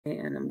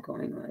And I'm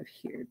going live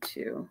here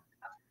too.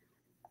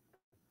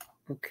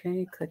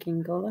 Okay,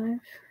 clicking go live.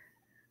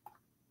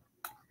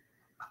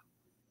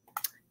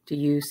 Do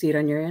you see it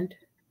on your end?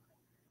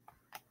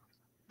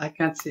 I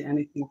can't see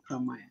anything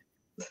from my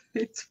end.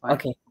 It's fine.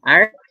 Okay.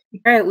 All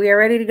right. We are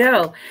ready to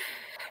go.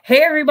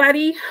 Hey,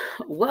 everybody.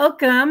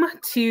 Welcome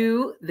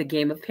to the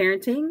game of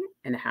parenting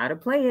and how to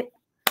play it.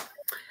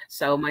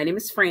 So, my name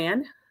is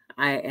Fran.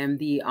 I am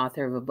the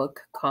author of a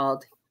book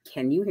called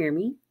Can You Hear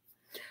Me?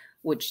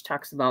 Which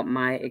talks about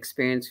my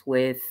experience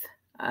with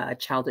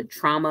childhood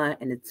trauma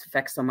and its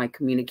effects on my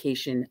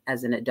communication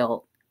as an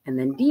adult. And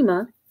then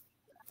Dima.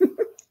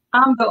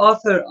 I'm the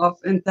author of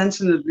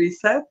Intentional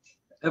Reset,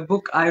 a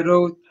book I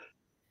wrote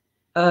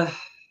uh,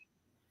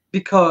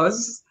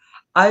 because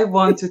I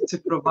wanted to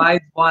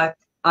provide what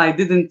I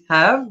didn't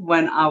have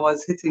when I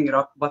was hitting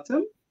rock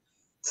bottom.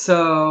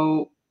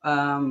 So,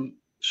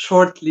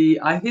 shortly,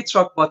 I hit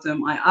rock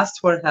bottom. I asked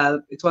for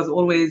help. It was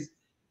always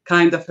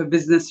kind of a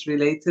business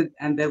related,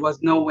 and there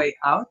was no way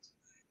out.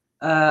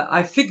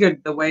 I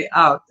figured the way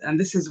out, and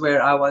this is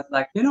where I was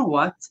like, you know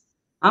what?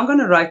 I'm going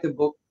to write a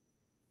book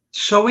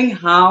showing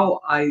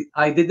how I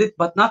did it,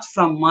 but not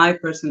from my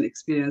personal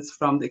experience,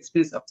 from the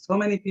experience of so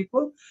many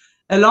people,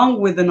 along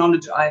with the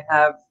knowledge I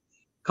have,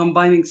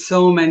 combining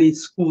so many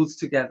schools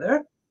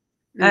together.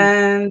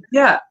 And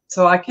yeah,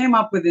 so I came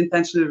up with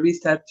Intentional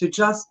Reset to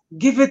just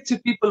give it to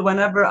people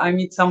whenever I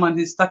meet someone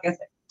who's stuck and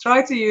say,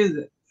 try to use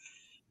it.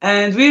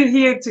 And we're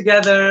here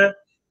together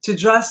to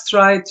just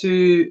try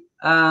to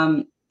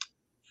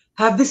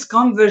have this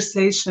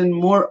conversation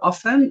more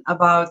often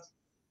about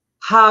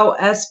how,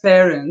 as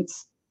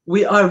parents,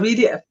 we are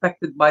really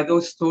affected by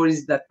those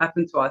stories that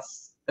happened to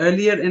us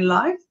earlier in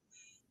life.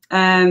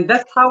 And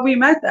that's how we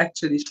met,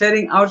 actually,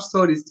 sharing our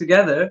stories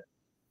together.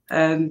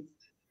 And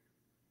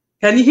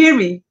can you hear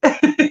me?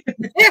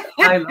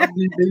 I love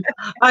using,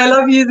 I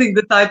love using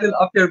the title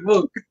of your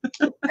book.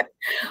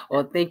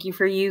 Well, thank you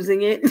for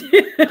using it.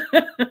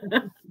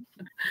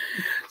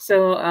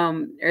 So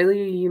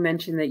earlier you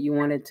mentioned that you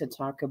wanted to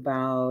talk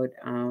about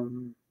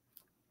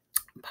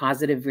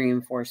positive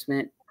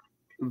reinforcement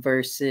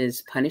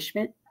versus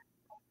punishment.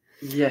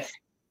 Yes.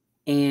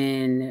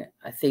 And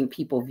I think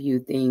people view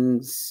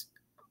things,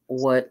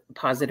 what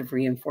positive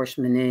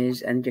reinforcement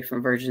is, and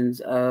different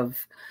versions of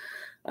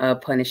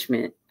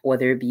punishment,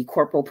 whether it be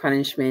corporal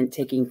punishment,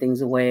 taking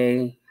things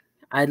away.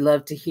 I'd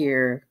love to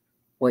hear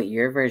what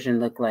your version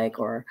looked like,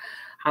 or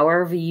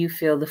however you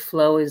feel the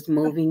flow is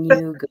moving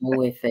you, go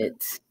with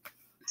it.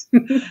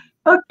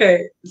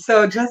 Okay.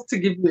 So just to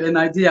give you an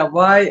idea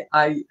why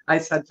I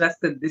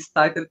suggested this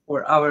title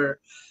for our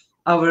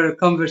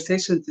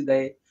conversation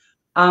today.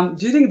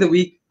 During the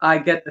week, I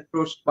get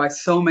approached by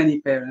so many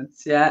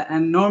parents, yeah,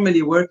 and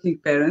normally working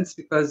parents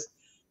because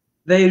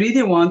they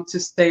really want to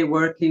stay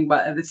working,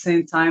 but at the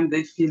same time,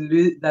 they feel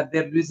that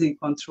they're losing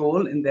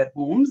control in their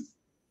homes.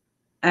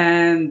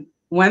 And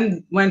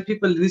when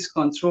people lose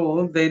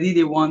control, they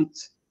really want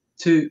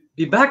to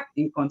be back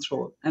in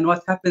control. And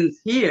what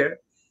happens here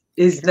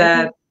is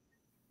that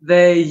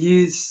they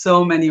use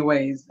so many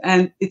ways,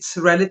 and it's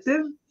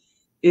relative.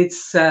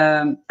 It's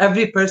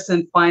every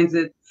person finds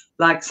it,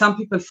 like some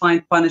people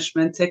find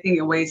punishment taking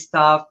away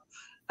stuff,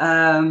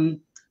 um,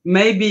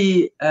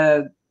 maybe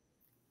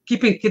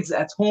keeping kids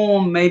at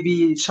home,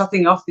 maybe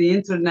shutting off the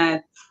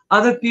internet.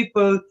 Other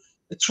people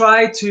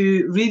try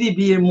to really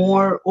be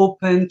more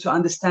open to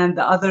understand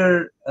the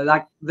other,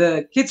 like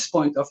the kids'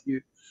 point of view.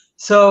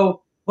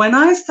 So when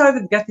I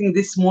started getting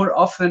this more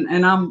often,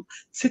 and I'm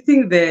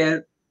sitting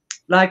there,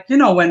 like, you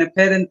know, when a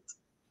parent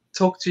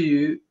talk to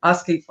you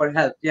asking for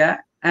help, yeah,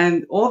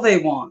 and all they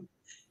want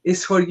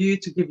is for you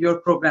to give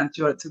your program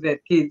to their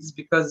kids,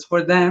 because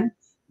for them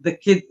the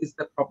kid is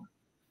the problem,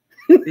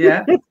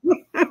 yeah.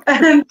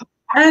 and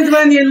and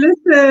when you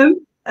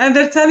listen and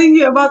they're telling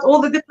you about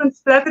all the different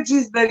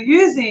strategies they're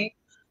using,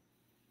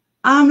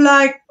 I'm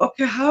like,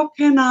 okay, how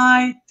can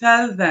I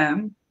tell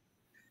them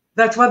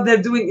that what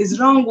they're doing is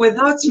wrong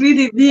without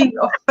really being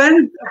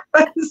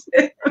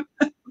offensive?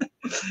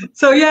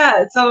 So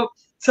yeah,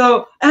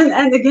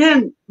 and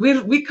again,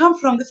 we come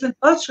from different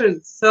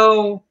cultures,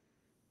 so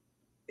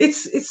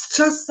it's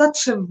just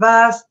such a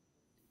vast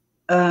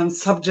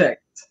subject.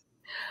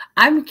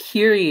 I'm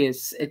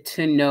curious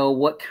to know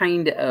what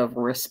kind of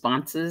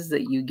responses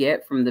that you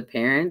get from the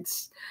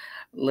parents.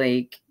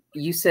 Like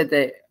you said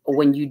that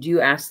when you do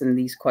ask them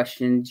these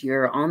questions,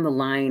 you're on the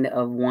line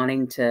of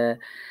wanting to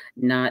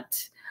not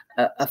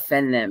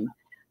offend them.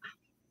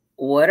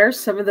 What are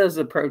some of those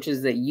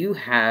approaches that you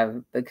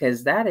have?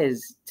 Because that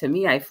is, to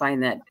me, I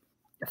find that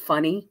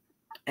funny.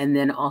 And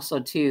then also,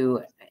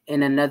 too,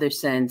 in another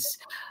sense,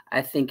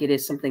 I think it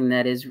is something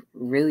that is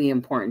really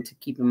important to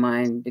keep in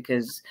mind,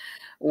 because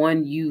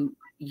one, you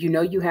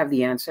know you have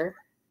the answer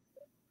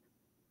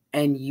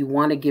and you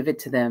want to give it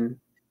to them,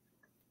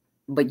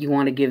 but you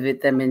want to give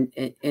it them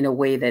in a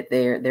way that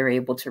they're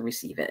able to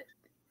receive it.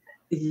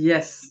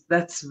 Yes,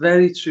 that's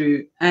very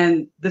true.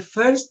 And the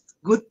first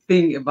good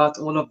thing about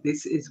all of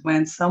this is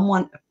when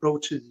someone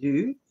approaches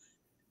you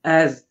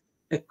as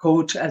a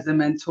coach, as a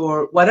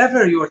mentor,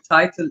 whatever your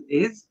title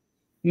is,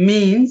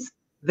 means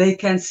they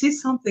can see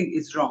something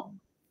is wrong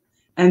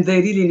and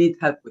they really need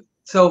help with it.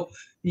 So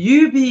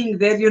you being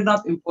there, you're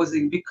not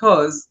imposing,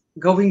 because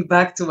going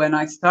back to when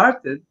I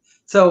started,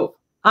 so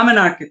I'm an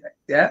architect,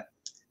 yeah?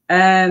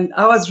 And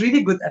I was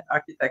really good at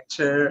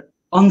architecture,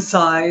 on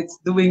site,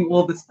 doing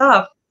all the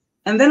stuff.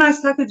 And then I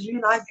started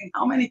realizing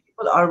how many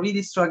people are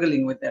really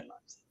struggling with their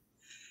lives.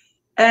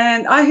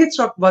 And I hit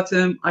rock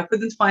bottom. I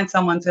couldn't find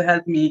someone to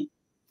help me.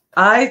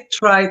 I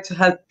tried to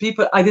help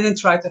people. I didn't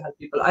try to help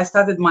people. I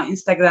started my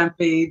Instagram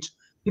page.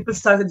 People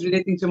started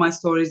relating to my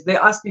stories. They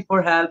asked me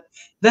for help.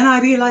 Then I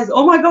realized,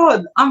 oh my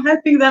God, I'm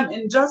helping them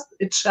in just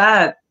a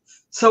chat.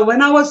 So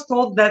when I was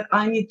told that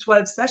I need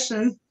 12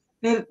 sessions,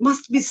 there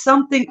must be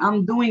something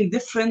I'm doing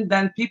different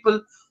than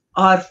people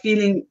are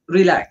feeling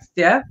relaxed.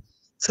 Yeah.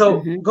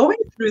 So Mm-hmm.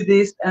 going through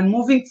this and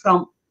moving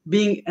from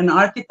being an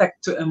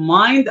architect to a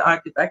mind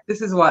architect,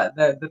 this is what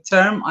the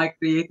term I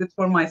created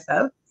for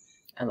myself.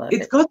 I love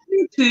It it. got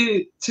me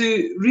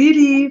to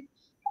really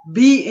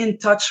be in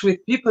touch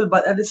with people.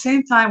 But at the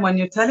same time, when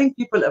you're telling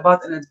people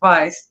about an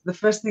advice, the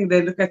first thing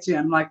they look at you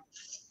and like,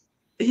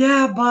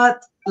 yeah,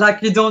 but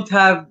like you don't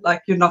have,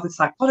 like, you're not a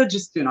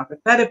psychologist, you're not a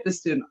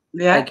therapist, you're not,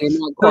 yeah. Like you're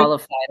not So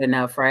qualified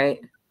enough, right?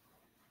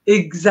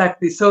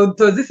 exactly. So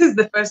this is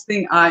the first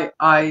thing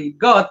I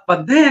got.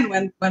 But then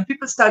when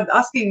people started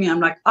asking me, I'm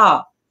like,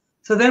 ah,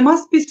 so there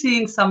must be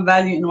seeing some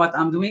value in what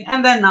I'm doing.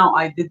 And then now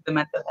I did the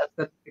mental health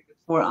certificate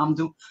for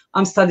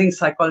I'm studying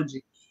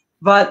psychology.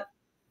 But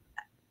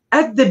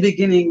at the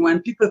beginning,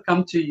 when people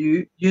come to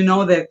you, you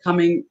know they're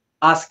coming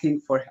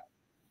asking for help.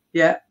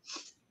 Yeah.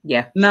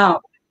 Yeah.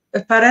 Now,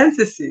 a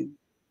parenthesis.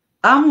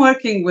 I'm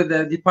working with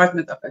the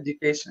Department of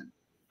Education,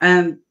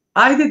 and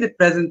I did a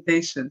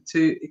presentation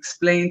to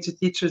explain to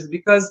teachers,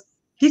 because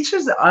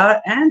teachers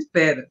are, and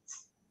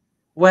parents,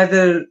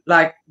 whether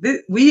like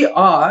we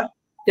are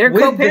They're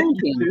with the co-parenting.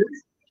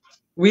 teachers,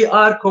 we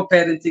are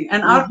co-parenting,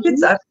 and our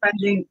kids Mm-hmm. are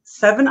spending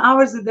 7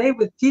 hours a day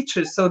with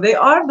teachers, so they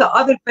are the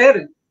other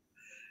parent,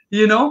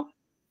 you know.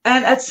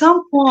 And at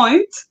some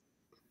point,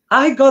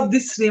 I got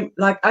this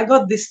I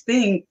got this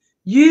thing.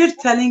 You're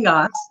telling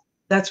us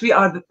that we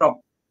are the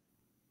problem.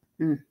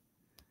 Mm.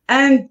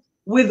 And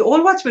with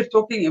all what we're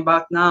talking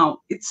about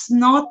now,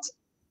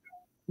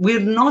 we're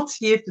not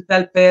here to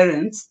tell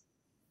parents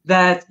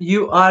that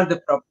you are the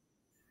problem.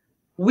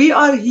 We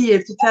are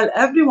here to tell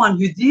everyone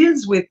who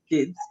deals with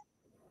kids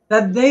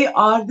that they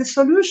are the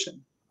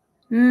solution.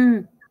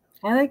 Mm.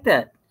 I like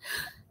that.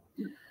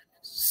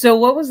 So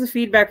what was the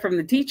feedback from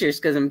the teachers?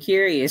 Because I'm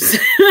curious.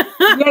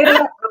 Yeah,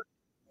 yeah.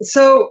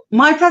 So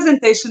my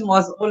presentation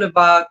was all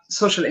about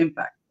social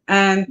impact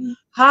and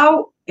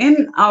how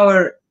in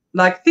our,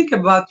 like, think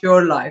about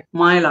your life,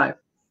 my life.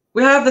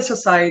 We have the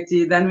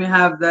society, then we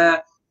have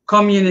the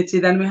community,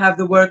 then we have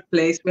the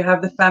workplace, we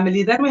have the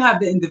family, then we have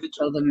the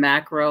individual. So the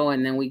macro,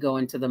 and then we go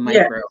into the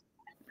Yeah. micro.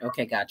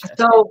 Okay, gotcha.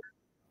 So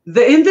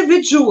the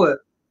individual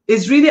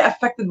is really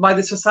affected by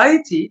the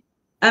society,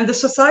 and the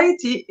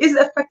society is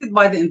affected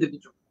by the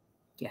individual.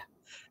 Yeah.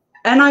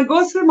 And I go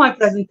through my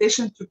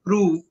presentation to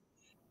prove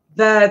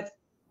that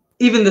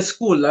even the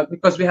school, like,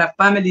 because we have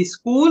family,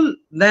 school,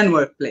 then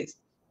workplace,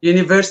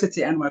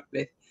 university, and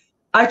workplace.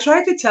 I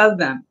try to tell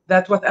them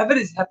that whatever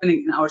is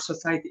happening in our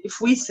society, if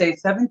we say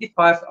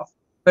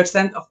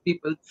 75% of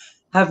people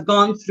have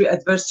gone through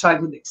adverse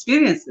childhood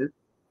experiences,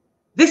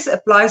 this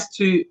applies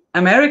to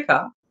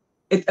America,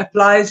 it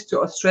applies to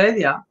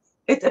Australia,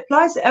 it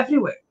applies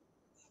everywhere.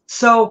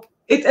 So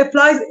it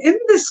applies in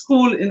the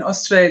school in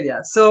Australia.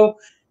 So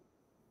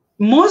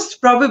most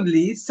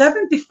probably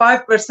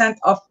 75%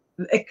 of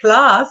a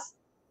class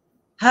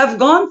have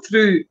gone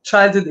through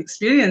childhood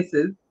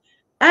experiences,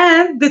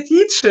 and the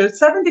teachers,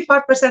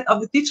 75%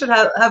 of the teachers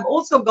have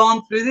also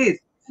gone through this.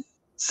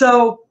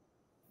 So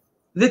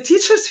the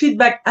teacher's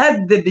feedback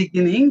at the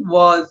beginning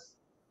was,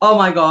 oh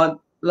my God,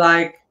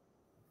 like,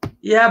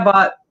 yeah,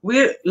 but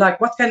we're like,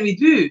 what can we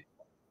do?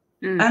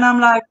 Mm. And I'm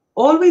like,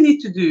 all we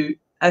need to do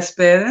as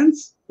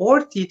parents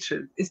or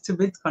teachers is to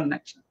build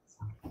connections.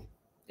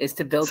 Is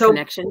to build So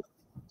connection.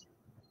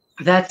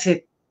 that's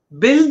it.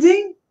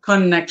 Building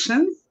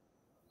connections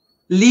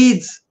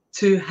leads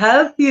to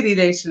healthy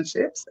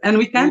relationships. And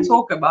we can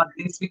talk about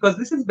this because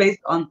this is based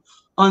on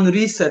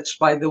research,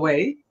 by the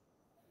way,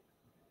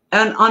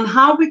 and on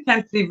how we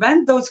can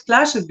prevent those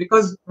clashes.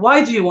 Because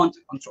why do you want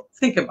to control?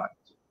 Think about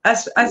it.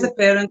 As a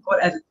parent or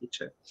as a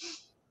teacher,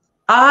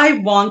 I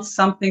want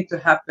something to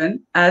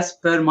happen as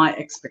per my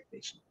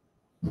expectation.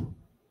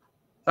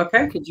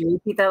 Okay? Could you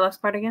repeat that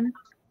last part again?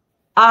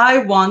 I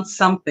want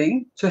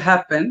something to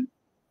happen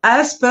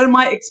as per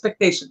my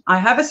expectation. I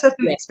have a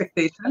certain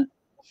expectation.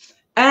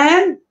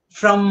 And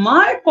from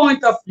my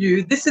point of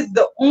view, this is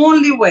the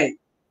only way.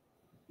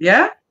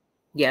 Yeah?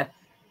 Yeah.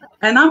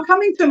 And I'm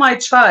coming to my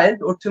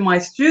child or to my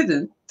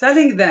student,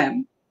 telling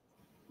them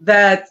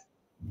that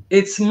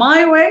it's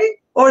my way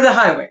or the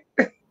highway.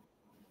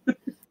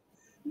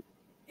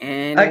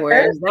 And Okay?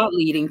 where is that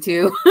leading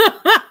to?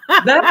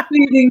 That's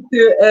leading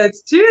to a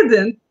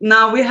student.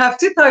 Now we have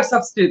two types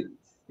of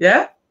students.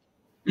 Yeah?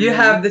 You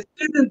have the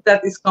student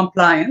that is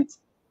compliant,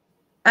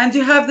 and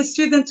you have the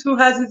student who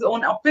has his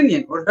own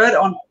opinion or her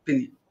own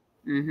opinion,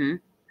 Mm-hmm.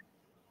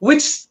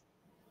 which,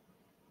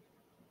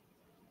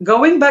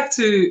 going back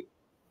to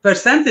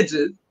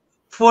percentages,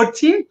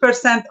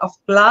 14% of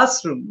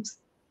classrooms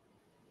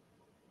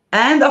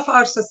and of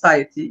our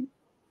society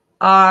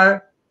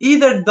are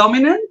either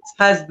dominant,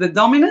 has the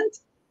dominant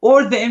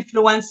or the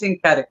influencing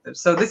character.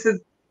 So this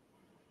is,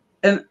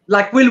 and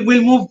like we'll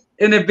move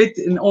in a bit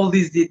in all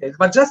these details,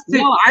 but just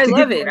No, I to give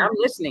love it. you, I'm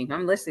listening.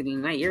 I'm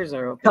listening. My ears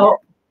are open. so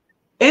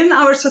in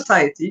our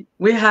society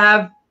we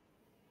have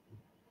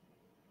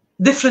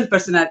different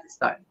personality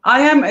styles.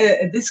 I am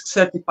a DISC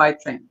certified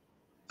trainer.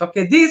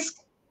 Okay, DISC,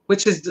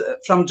 which is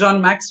from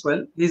John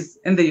Maxwell, he's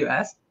in the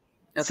US.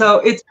 Okay. So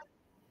it's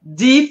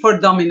D for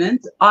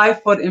dominant, I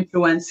for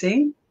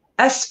influencing,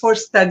 S for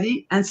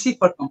study, and C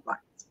for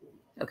compliance.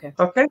 Okay.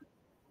 Okay.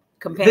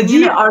 Companion. The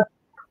D are,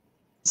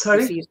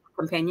 sorry? You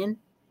companion?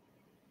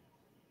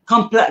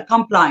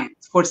 Compliant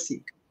for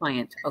C.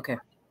 Client. Okay.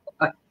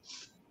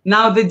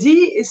 Now the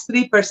D is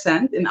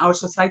 3% in our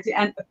society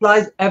and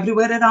applies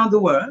everywhere around the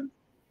world.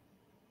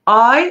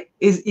 I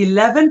is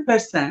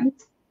 11%.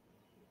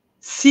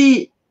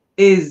 C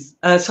is,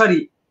 S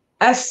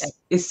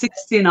is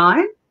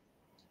 69.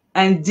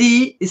 And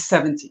D is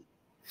 70.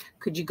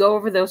 Could you go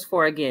over those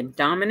four again?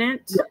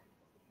 Dominant? Yeah.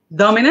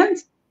 Dominant,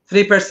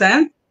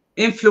 3%.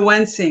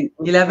 Influencing,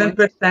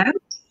 11%.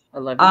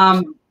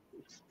 11%.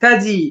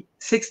 Study,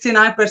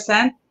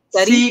 69%.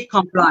 Study? C,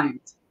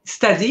 compliant.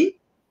 Study,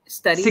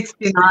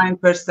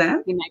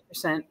 69%.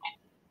 69%.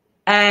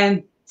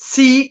 And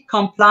C,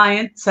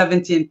 compliant,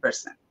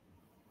 17%.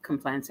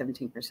 Compliant,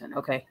 17%.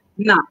 Okay.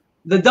 Now,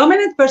 the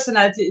dominant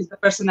personality is the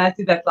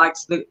personality that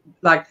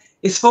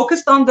is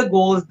focused on the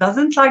goals,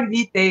 doesn't track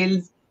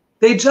details.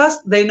 They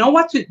know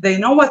what to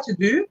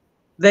do,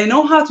 they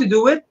know how to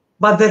do it,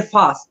 but they're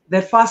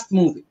fast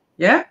moving.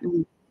 Yeah.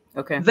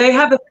 Okay. They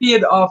have a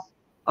fear of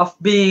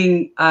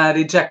being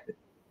rejected.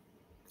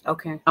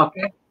 Okay.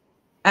 Okay.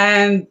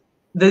 And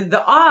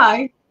the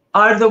I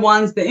are the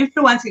ones, the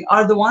influencing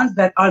are the ones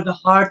that are the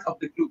heart of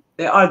the group.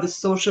 They are the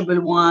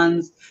sociable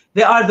ones.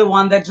 They are the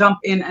ones that jump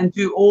in and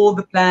do all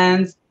the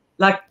plans.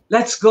 Like,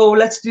 let's go,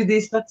 let's do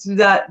this, let's do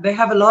that. They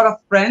have a lot of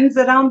friends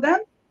around them.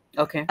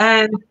 Okay.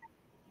 And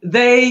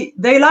they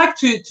like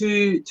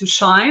to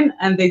shine,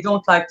 and they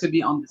don't like to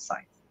be on the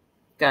side.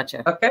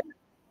 Gotcha. Okay.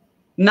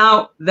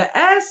 Now the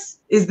S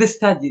is the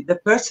study, the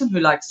person who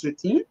likes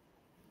routine,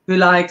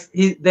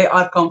 they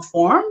are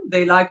conform,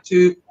 they like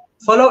to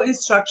follow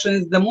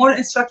instructions. The more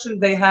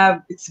instructions they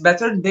have, it's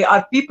better. They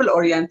are people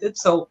oriented,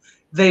 so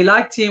they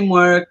like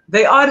teamwork.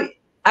 They are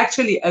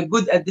actually a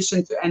good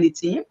addition to any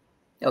team.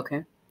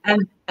 Okay.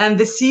 And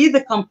the C,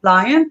 the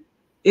compliant,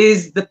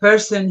 is the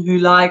person who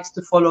likes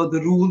to follow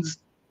the rules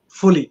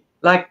fully.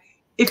 Like,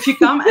 if you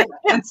come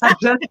and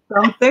suggest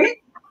something,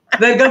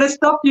 they're gonna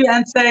stop you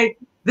and say,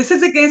 this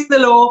is against the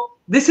law,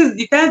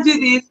 you can't do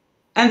this,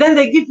 and then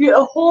they give you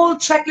a whole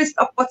checklist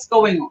of what's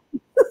going on.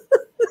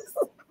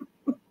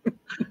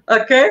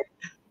 Okay.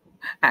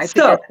 I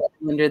think I fell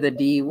under the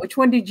D. Which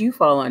one did you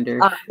fall under?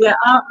 Yeah,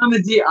 I'm a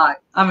DI.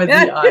 I'm a DI,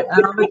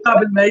 and I'm a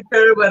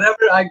troublemaker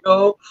wherever I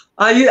go.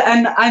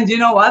 And you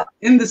know what?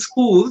 In the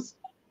schools,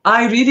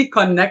 I really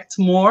connect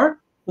more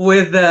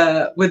with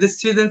the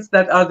students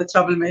that are the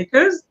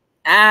troublemakers.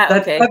 That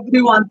Okay.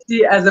 everyone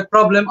see as a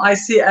problem. I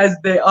see as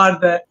they are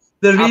the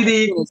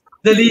leaders.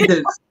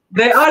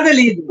 They are the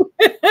leaders.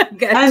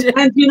 Gotcha.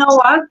 And you know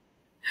what?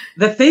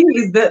 The thing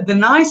is that the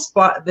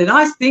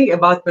nice thing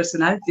about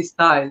personality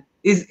style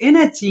is, in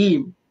a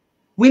team,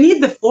 we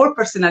need the 4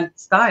 personality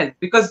styles,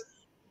 because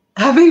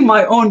having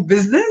my own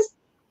business,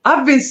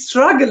 I've been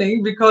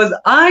struggling because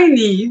I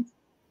need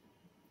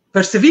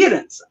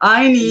perseverance.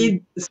 I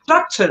need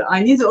structure.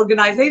 I need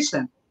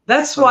organization.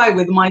 That's why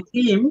with my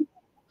team,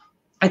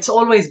 it's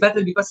always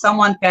better, because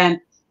someone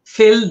can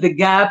fill the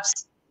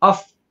gaps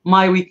of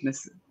my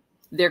weaknesses.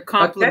 They're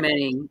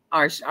complementing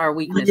our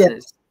weaknesses.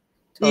 Yes.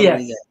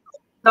 Totally. Yes.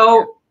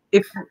 So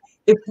if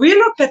we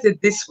look at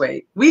it this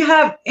way, we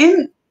have,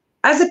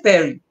 as a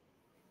parent,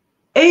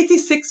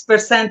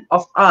 86%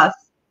 of us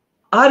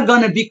are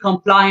going to be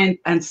compliant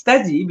and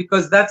steady,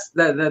 because that's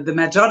the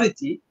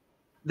majority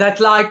that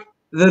like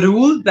the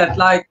rules, that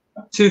like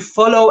to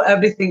follow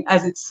everything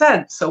as it's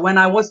said. So when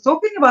I was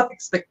talking about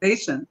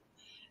expectations,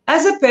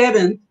 as a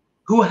parent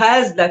who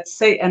has, let's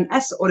say, an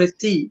S or a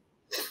T,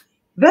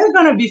 they're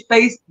going to be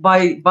faced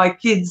by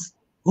kids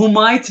who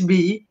might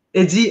be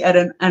a D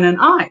and an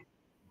I.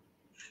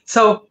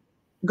 So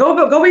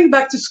going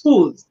back to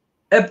schools,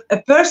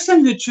 a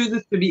person who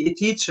chooses to be a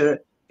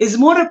teacher is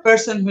more a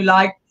person who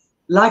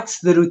likes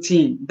the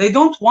routine. They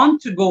don't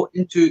want to go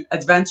into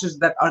adventures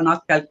that are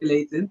not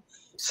calculated.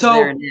 So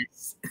they're an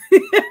S.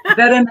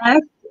 They're an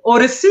S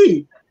or a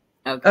C.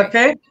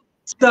 Okay.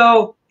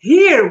 So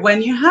here,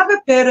 when you have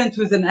a parent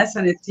who's an S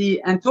and a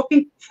T and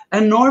talking,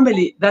 and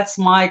normally that's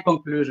my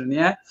conclusion,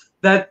 yeah,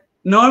 that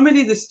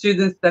normally the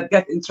students that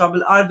get in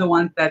trouble are the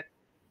ones that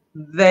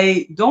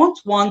they don't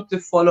want to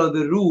follow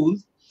the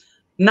rules.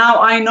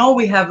 Now, I know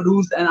we have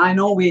rules and I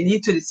know we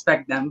need to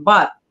respect them,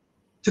 but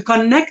to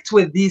connect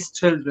with these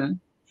children,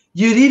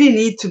 you really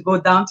need to go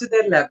down to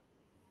their level.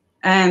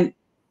 And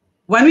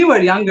when we were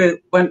younger,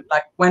 when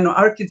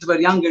our kids were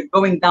younger,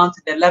 going down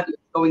to their level,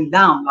 going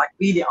down, like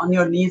really on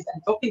your knees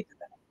and talking to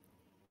them.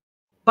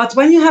 But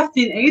when you have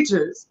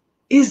teenagers,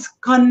 is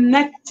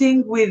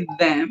connecting with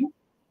them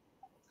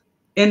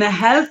in a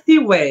healthy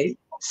way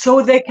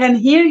so they can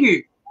hear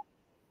you.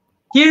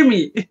 Hear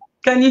me.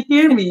 Can you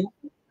hear me?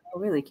 Oh,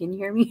 really? Can you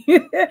hear me? I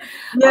was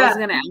Yeah.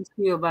 gonna ask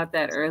you about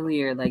that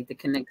earlier, like the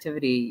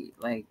connectivity.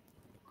 Like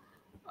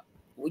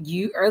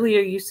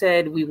you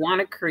said we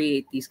want to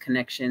create these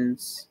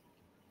connections,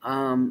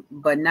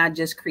 but not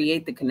just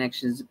create the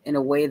connections in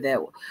a way that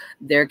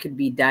there could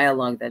be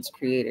dialogue that's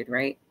created,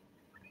 right?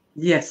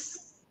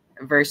 Yes.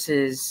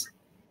 Versus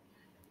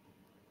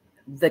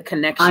the I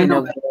connection know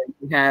of better. where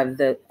you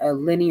have a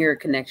linear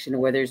connection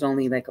where there's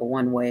only like a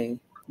one-way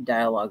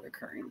dialogue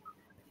occurring.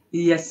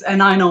 Yes,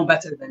 and I know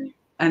better than you.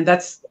 And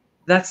that's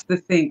the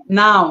thing.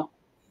 Now,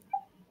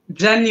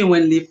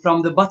 genuinely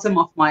from the bottom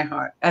of my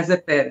heart, as a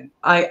parent,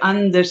 I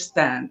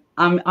understand.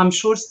 I'm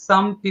sure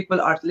some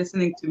people are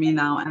listening to me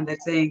now and they're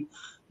saying,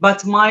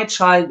 but my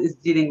child is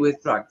dealing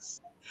with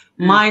drugs.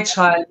 Mm, My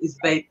child is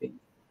vaping.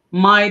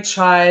 My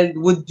child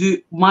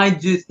might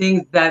do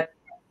things that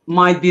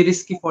might be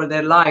risky for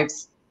their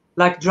lives,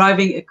 like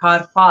driving a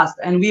car fast.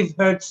 And we've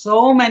heard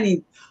so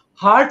many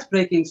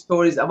heartbreaking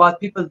stories about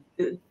people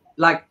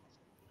like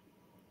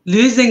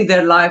losing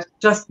their life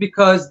just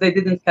because they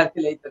didn't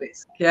calculate the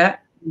risk. Yeah.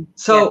 yeah.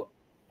 So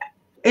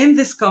in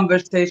this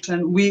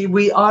conversation,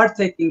 we are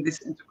taking this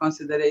into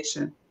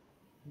consideration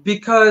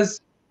because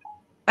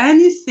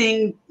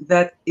anything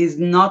that is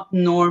not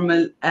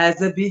normal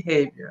as a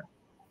behavior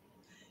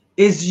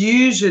is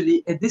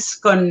usually a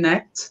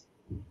disconnect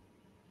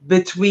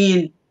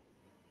between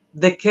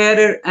the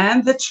carer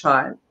and the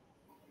child.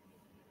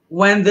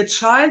 When the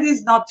child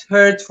is not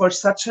heard for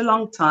such a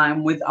long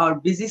time with our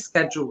busy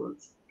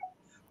schedules,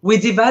 we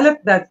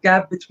develop that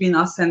gap between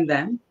us and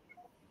them,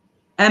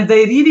 and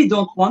they really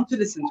don't want to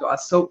listen to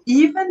us. So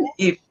even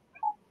if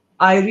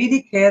I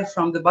really care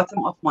from the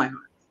bottom of my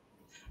heart,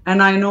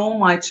 and I know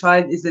my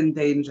child is in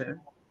danger,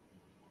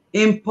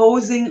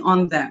 imposing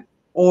on them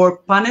or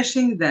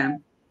punishing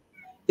them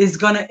is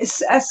going to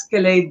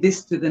escalate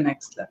this to the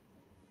next level.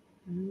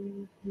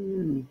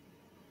 Mhm.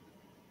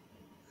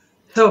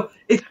 So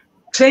it's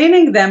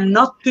training them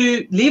not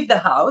to leave the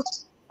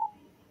house.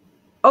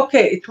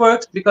 Okay, it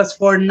works because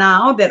for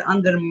now they're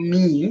under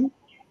me.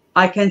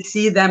 I can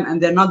see them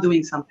and they're not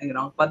doing something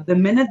wrong. But the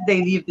minute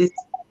they leave this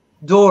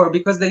door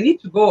because they need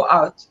to go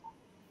out,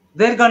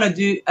 they're going to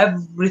do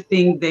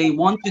everything they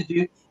want to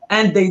do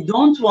and they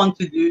don't want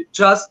to do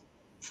just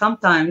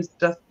sometimes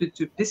just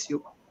to piss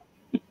you off.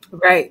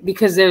 Right,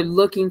 because they're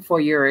looking for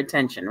your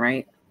attention,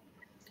 right?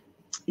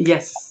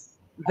 Yes,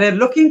 they're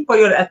looking for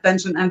your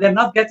attention and they're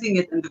not getting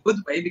it in the good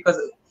way because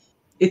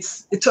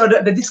it's sort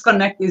of the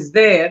disconnect is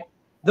there.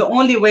 The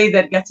only way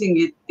they're getting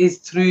it is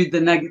through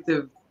the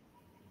negative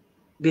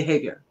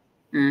behavior,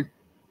 Mm.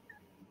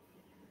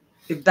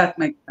 if that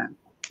makes sense.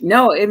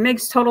 No, it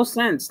makes total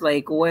sense.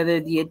 Like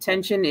whether the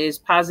attention is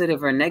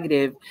positive or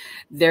negative,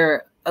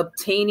 they're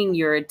obtaining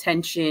your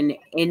attention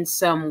in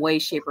some way,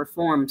 shape, or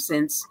form.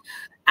 Since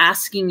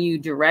asking you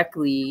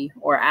directly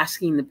or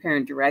asking the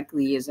parent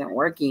directly isn't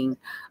working,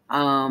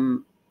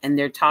 and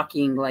they're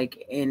talking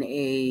like in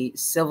a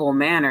civil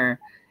manner,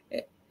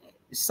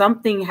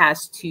 something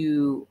has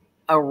to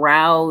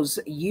arouse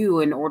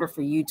you in order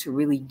for you to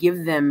really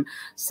give them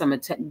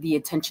the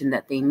attention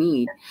that they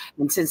need.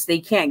 And since they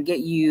can't get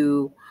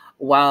you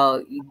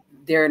while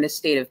they're in a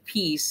state of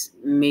peace,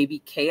 maybe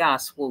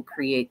chaos will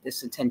create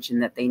this attention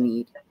that they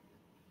need.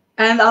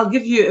 And I'll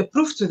give you a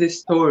proof to this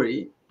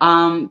story.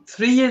 3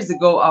 years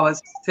ago, I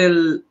was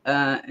still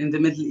in the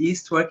Middle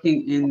East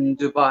working in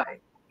Dubai.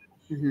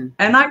 Mm-hmm.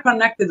 And I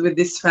connected with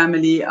this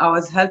family. I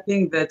was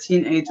helping the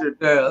teenager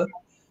girl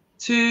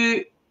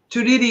to,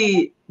 to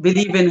really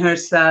believe in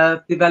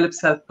herself, develop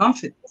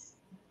self-confidence.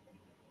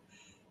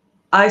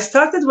 I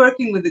started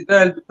working with the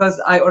girl because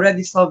I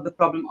already solved the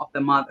problem of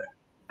the mother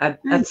at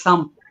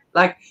some point.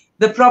 Like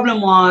the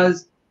problem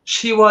was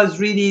she was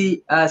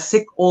really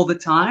sick all the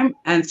time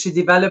and she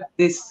developed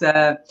this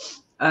uh,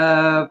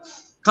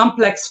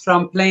 complex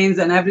from planes,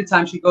 and every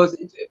time she goes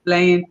into a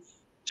plane,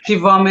 she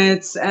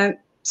vomits. And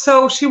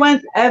so she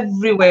went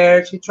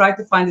everywhere. She tried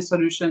to find a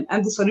solution,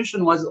 and the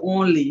solution was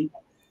only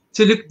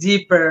to look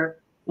deeper.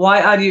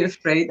 Why are you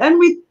afraid? And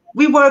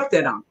we worked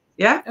it out.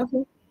 Yeah.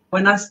 Okay.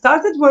 When I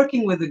started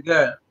working with a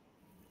girl,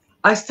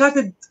 I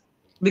started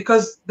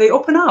because they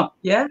open up.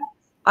 Yeah.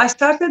 I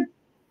started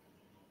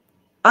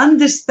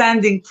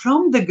understanding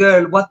from the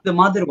girl what the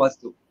mother was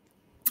doing.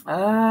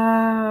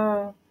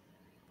 Ah,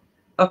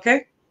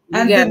 Okay. you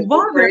And the got a deeper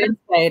mother,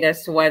 insight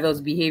as to why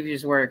those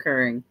behaviors were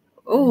occurring.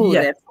 Oh,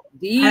 yes. that's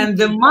deep. And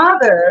the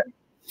mother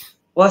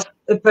was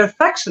a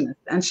perfectionist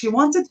and she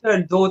wanted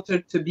her daughter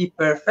to be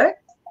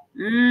perfect.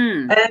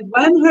 Mm. And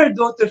when her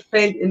daughter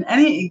failed in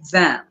any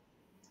exam,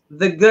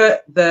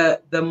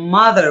 the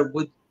mother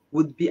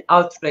would be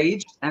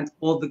outraged and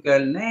call the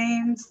girl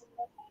names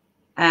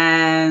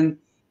and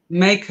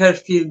make her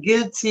feel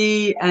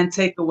guilty and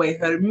take away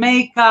her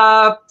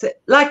makeup,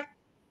 like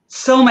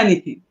so many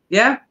things.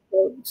 Yeah.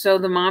 So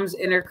the mom's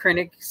inner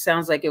critic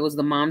sounds like it was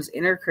the mom's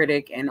inner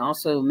critic and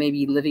also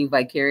maybe living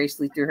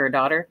vicariously through her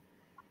daughter.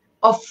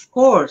 Of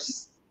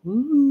course.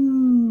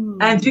 Ooh.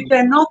 And you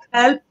cannot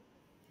help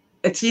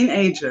a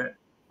teenager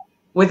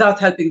without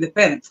helping the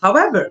parents.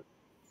 However,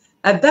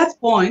 at that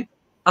point,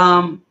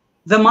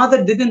 the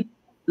mother didn't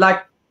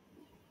like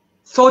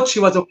thought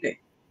she was okay.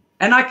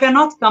 And I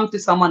cannot come to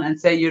someone and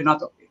say you're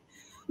not okay.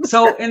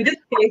 So in this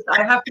case,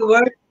 I have to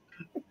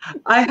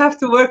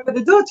work with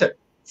the daughter.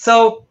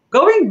 So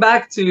going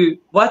back to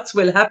what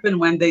will happen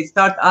when they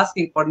start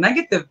asking for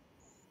negative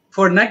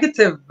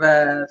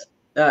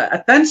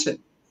attention,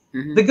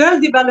 Mm-hmm. the girl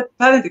developed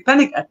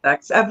panic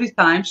attacks every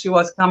time she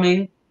was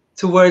coming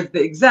towards the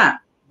exam. I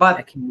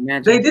But can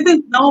imagine. they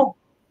didn't know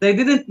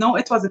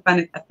it was a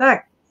panic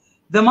attack.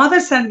 The mother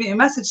sent me a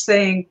message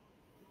saying,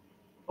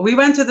 we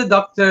went to the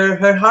doctor,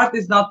 her heart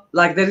is not,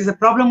 like, there is a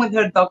problem with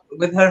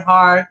her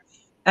heart,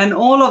 and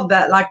all of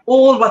that, like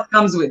all what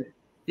comes with it.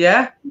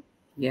 Yeah.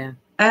 Yeah.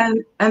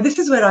 And this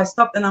is where I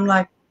stopped, and I'm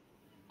like,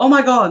 oh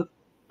my God.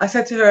 I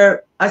said to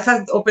her, I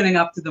started opening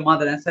up to the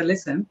mother and said,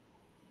 listen,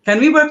 can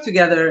we work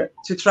together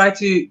to try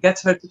to get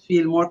her to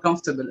feel more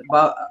comfortable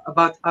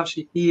about how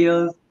she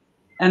feels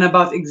and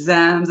about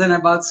exams and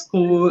about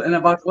school and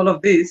about all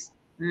of this?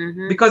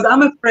 Mm-hmm. Because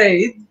I'm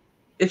afraid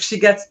if she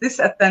gets this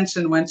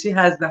attention when she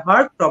has the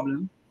heart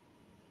problem,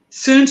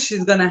 soon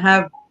she's going to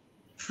have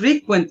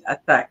frequent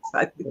attacks.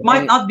 It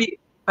might not be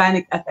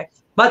panic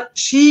attacks, but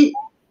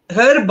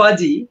her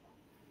body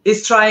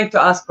is trying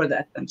to ask for the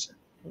attention.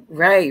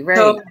 Right.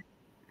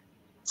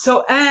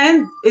 So,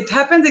 and it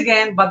happened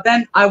again, but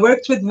then I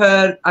worked with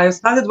her. I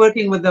started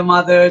working with the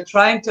mother,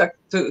 trying to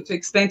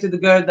explain to the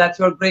girl that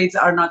your grades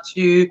are not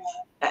you.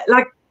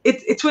 Like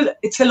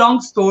it's a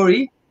long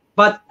story,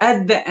 but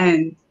at the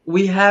end,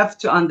 we have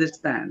to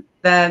understand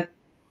that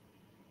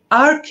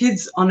our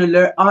kids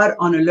are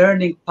on a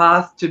learning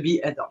path to be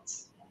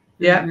adults.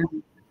 Yeah. Mm-hmm.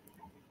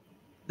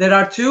 There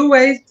are two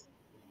ways.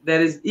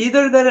 There is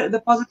either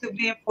the positive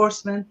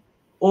reinforcement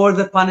or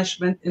the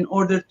punishment in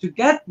order to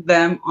get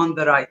them on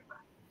the right path.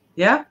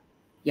 Yeah.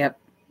 Yep.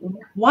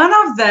 One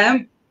of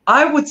them,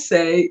 I would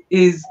say,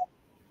 is,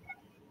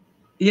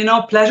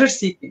 pleasure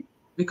seeking.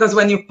 Because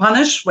when you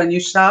punish, when you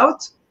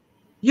shout,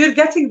 you're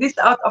getting this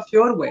out of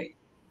your way.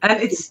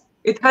 And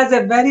it has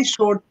a very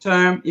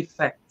short-term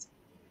effect.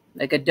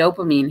 Like a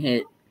dopamine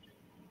hit.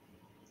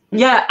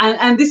 Yeah,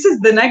 and this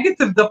is the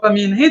negative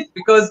dopamine hit,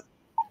 because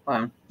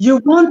Wow. you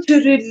want to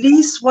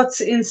release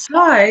what's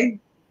inside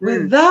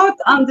without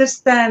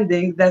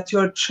understanding that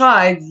your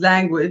child's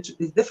language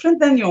is different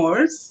than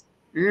yours,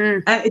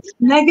 and it's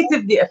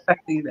negatively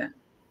affecting them.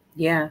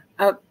 Yeah.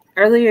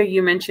 Earlier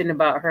you mentioned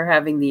about her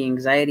having the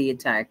anxiety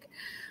attack.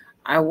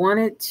 I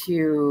wanted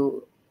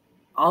to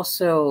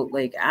also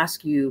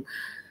ask you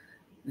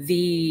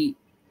the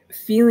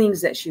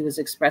feelings that she was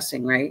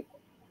expressing, right?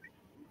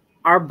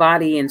 Our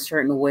body in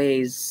certain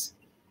ways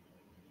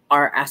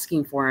are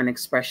asking for an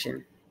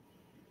expression,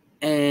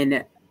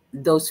 and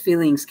those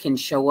feelings can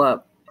show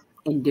up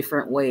in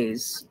different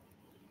ways.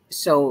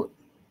 So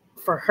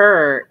for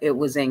her, it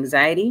was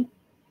anxiety.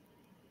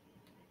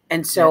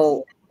 And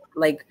so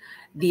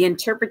the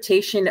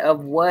interpretation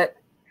of what,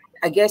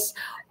 I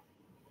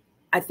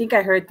think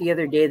I heard the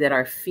other day that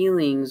our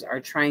feelings are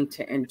trying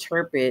to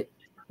interpret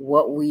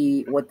what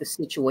the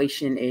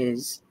situation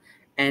is,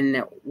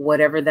 and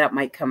whatever that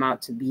might come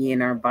out to be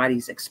in our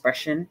body's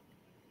expression,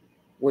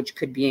 which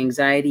could be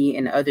anxiety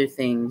and other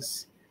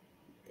things.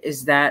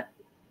 Is that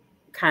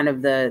kind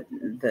of the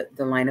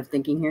line of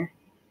thinking here?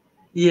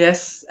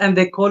 Yes, and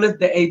they call it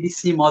the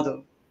ABC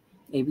model.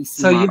 ABC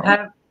so model. You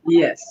have,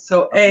 yes.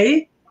 So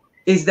A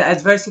is the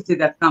adversity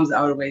that comes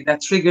our way,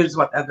 that triggers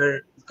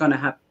whatever is going to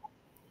happen.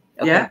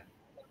 Okay. Yeah.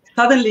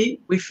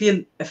 Suddenly we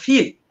feel a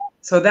feeling.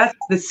 So that's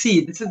the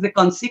C. This is the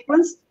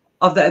consequence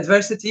of the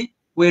adversity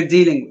we're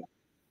dealing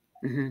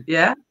with. Mm-hmm.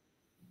 Yeah.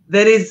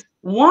 There is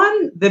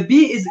one, the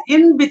B is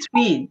in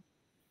between.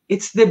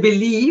 It's the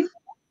belief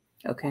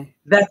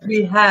that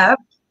we have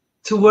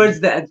towards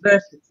the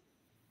adversity.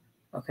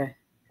 Okay.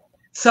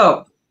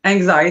 So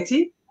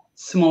anxiety,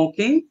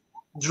 smoking,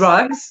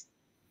 drugs,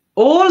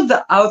 all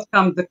the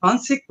outcomes, the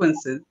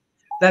consequences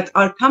that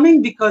are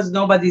coming because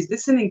nobody's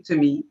listening to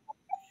me,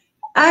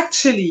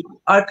 actually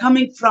are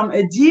coming from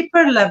a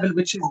deeper level,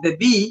 which is the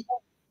B,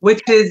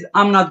 which is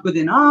I'm not good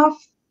enough,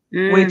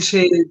 which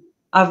is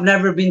I've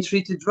never been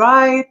treated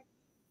right.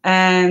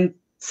 And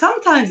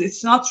sometimes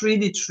it's not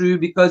really true,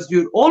 because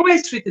you're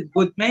always treated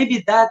good.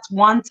 Maybe that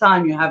one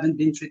time you haven't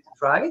been treated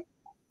right.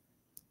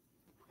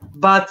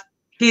 But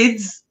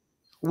kids,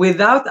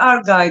 without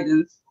our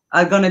guidance,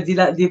 are going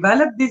to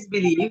develop these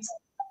beliefs.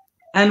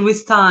 And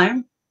with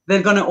time,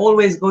 they're going to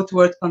always go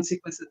towards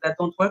consequences that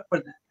don't work for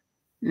them.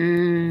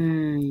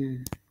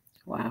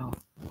 Wow.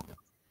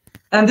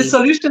 And the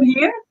solution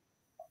here,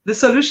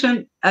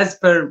 as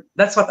per,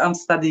 that's what I'm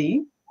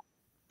studying,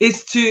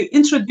 is to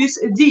introduce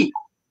a D.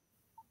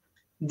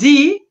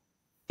 D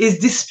is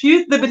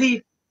dispute the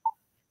belief.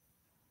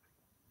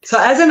 So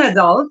as an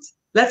adult,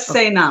 let's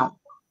Okay. say now,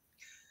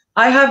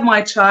 I have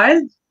my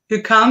child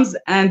who comes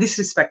and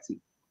disrespects me.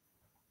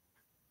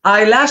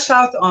 I lash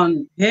out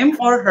on him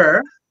or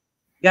her,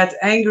 get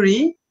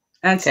angry,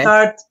 and Okay.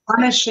 start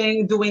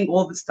punishing, doing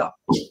all the stuff.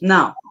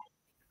 Now,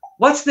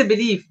 what's the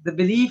belief? The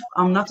belief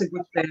I'm not a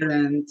good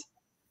parent.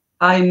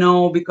 I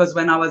know because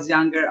when I was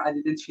younger, I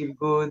didn't feel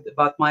good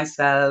about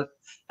myself.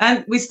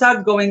 And we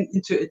start going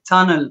into a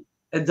tunnel,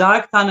 a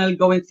dark tunnel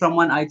going from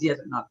one idea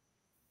to another.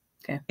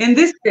 Okay. In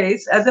this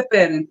case, as a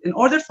parent, in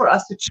order for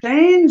us to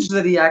change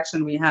the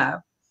reaction we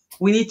have,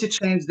 we need to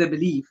change the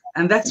belief.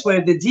 And that's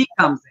where the D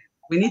comes in.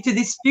 We need to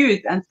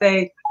dispute and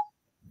say,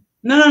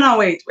 no, no, no,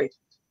 wait.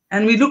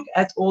 And we look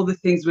at all the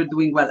things we're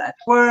doing well at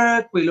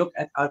work. We look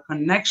at our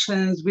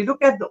connections. We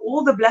look at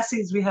all the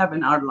blessings we have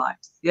in our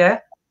lives. Yeah.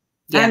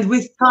 Yeah. And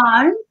with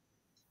time,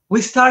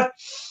 we start,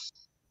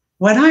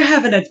 when I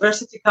have an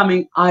adversity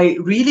coming, I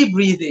really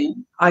breathe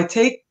in. I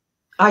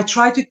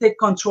try to take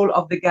control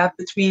of the gap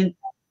between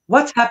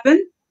what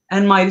happened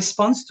and my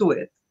response to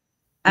it.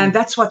 And Mm.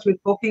 that's what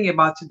we're talking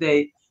about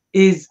today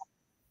is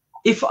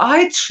if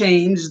I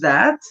change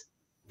that,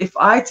 if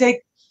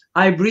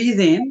I breathe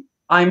in,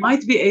 I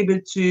might be able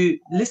to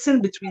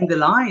listen between the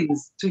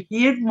lines to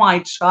hear my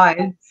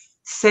child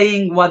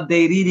saying what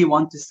they really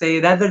want to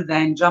say rather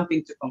than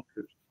jumping to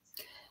conclusions.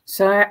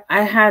 So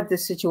I had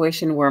this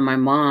situation where my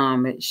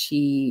mom,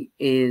 she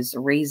is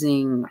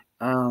raising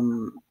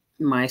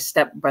my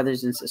step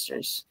brothers and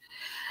sisters,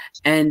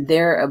 and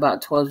they're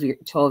about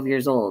 12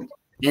 years old.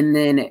 And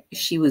then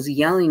she was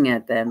yelling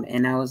at them,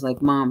 and I was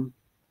like, Mom,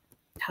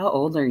 how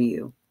old are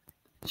you?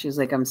 She was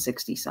like, I'm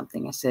 60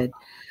 something. I said,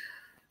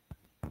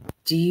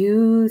 do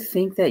you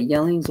think that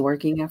yelling's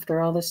working after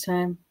all this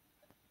time?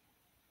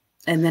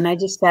 And then I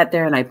just sat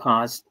there and I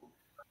paused.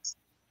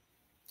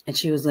 And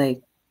she was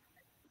like,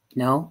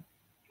 no.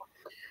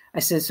 I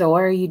said, so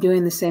why are you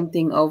doing the same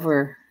thing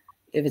over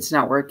if it's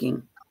not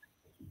working?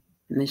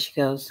 And then she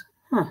goes,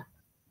 huh,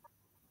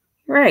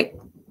 right.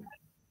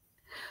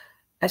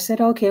 I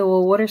said, okay,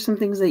 well, what are some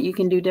things that you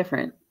can do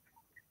different?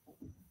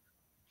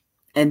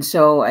 And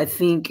so I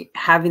think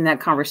having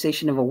that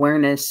conversation of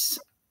awareness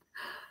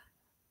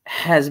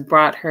has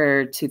brought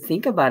her to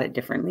think about it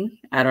differently.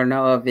 I don't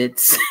know if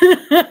it's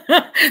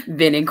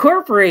been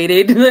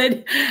incorporated,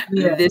 but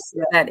Yeah, this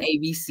yeah, that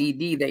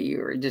ABCD that you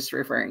were just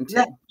referring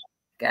yeah, to.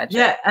 Gotcha.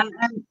 yeah.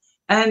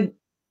 And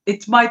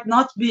it might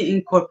not be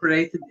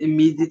incorporated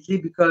immediately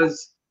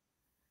because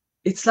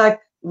it's like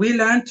we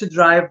learn to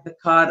drive the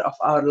car of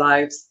our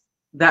lives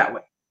that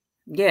way.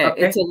 Yeah,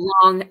 Okay.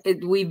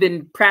 we've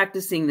been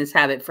practicing this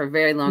habit for a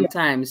very long Yeah.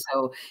 time.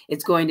 So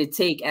it's going to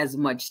take as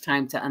much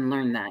time to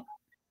unlearn that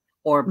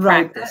or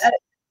Right. practice.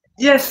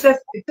 Yes, yes.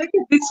 Take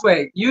it this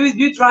way.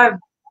 You drive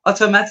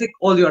automatic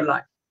all your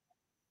life.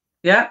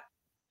 Yeah.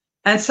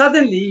 And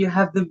suddenly you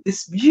have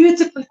this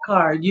beautiful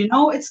car. You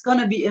know it's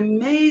gonna be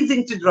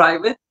amazing to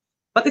drive it,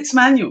 but it's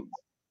manual.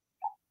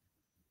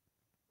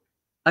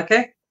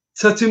 Okay.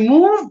 So to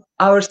move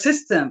our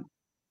system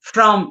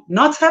from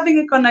not having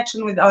a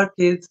connection with our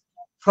kids,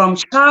 from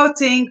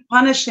shouting,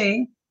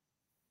 punishing,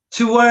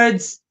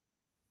 towards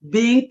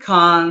being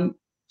calm,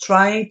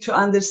 trying to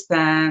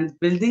understand,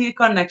 building a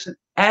connection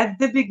at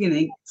the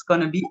beginning, it's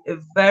going to be a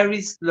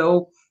very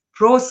slow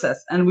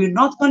process and we're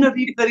not going to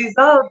reap the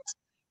results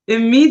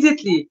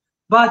immediately.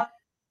 But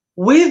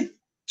with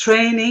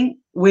training,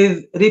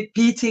 with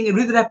repeating,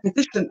 with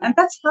repetition, and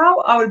that's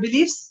how our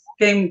beliefs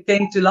came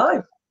to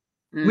life.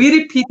 Mm,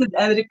 We repeated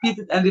and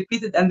repeated and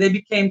repeated, and they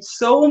became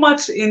so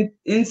much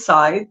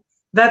inside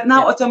that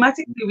now yep,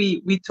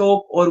 automatically we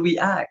talk or we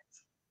act.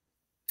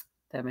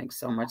 that makes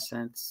so much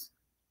sense.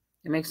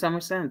 It makes so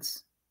much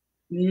sense.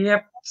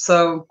 Yep.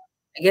 So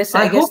I guess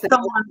I I guess hope the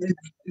someone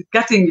is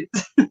getting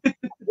it.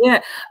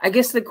 Yeah, I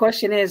guess the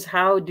question is,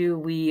 how do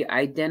we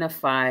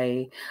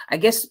identify, I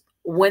guess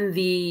when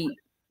the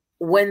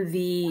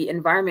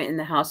environment in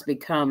the house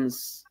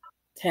becomes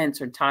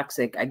tense or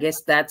toxic, I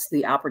guess that's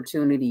the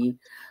opportunity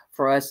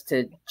for us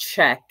to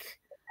check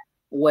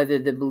whether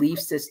the belief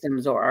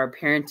systems or our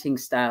parenting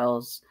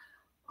styles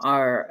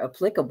are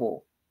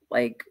applicable.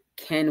 Like,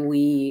 can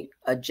we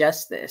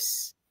adjust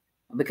this?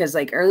 Because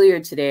like earlier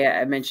today,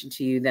 I mentioned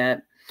to you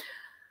that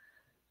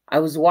I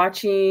was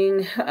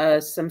watching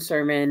some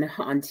sermon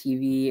on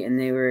TV and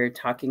they were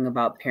talking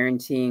about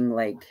parenting,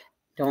 like,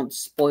 don't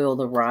spoil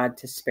the rod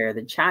to spare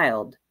the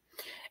child.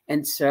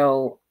 And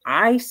so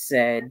I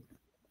said,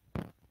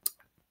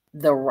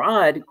 the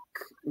rod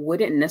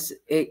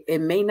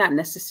it may not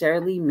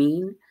necessarily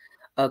mean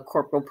a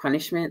corporal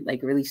punishment,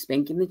 like really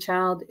spanking the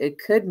child. It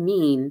could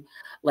mean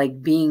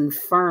like being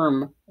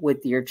firm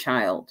with your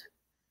child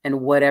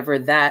and whatever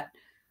that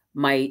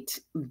might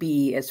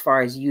be as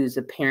far as you as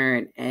a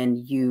parent and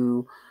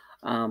you,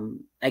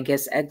 I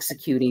guess,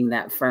 executing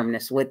that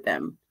firmness with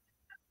them.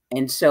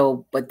 And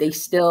so, but they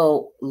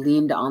still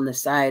leaned on the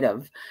side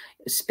of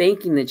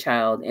spanking the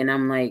child. And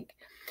I'm like,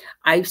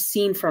 I've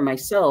seen for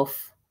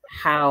myself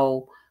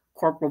how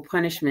corporal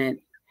punishment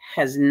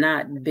has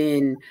not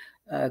been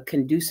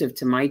conducive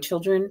to my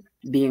children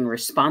being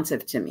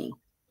responsive to me.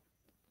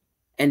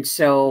 And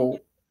so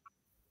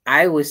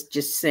I was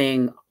just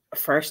saying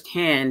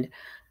firsthand,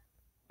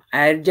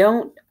 I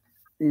don't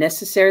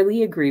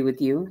necessarily agree with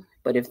you,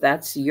 but if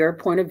that's your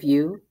point of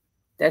view,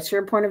 that's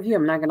your point of view.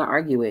 I'm not going to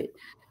argue it.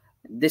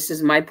 This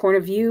is my point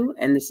of view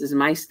and this is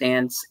my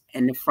stance.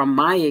 And from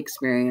my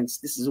experience,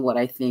 this is what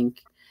I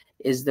think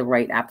is the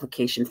right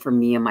application for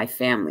me and my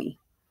family.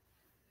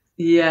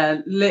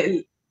 Yeah,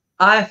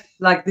 I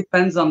like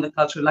depends on the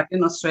culture. Like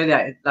in Australia,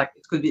 it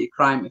could be a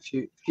crime if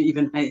you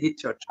even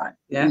hit your child.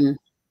 Yeah. Mm.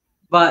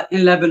 But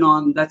in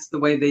Lebanon, that's the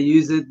way they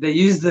use it. They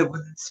use the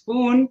wooden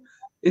spoon.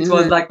 It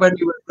was like when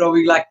we were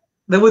growing, like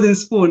the wooden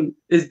spoon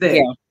is there.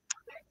 Yeah.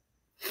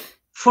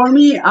 For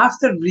me,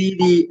 after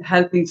really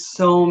helping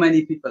so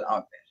many people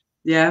out there,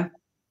 yeah,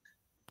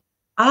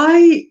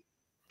 I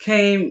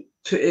came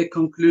to a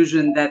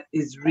conclusion that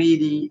is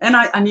really, and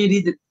you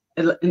read it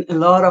in a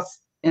lot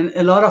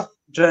of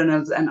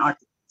journals and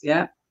articles,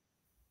 yeah.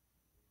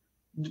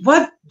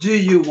 What do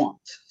you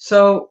want?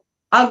 So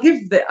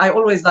I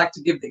always like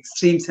to give the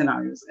extreme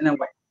scenarios in a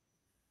way.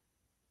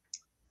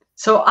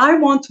 So I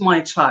want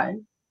my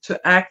child to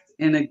act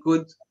in a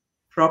good,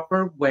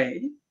 proper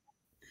way,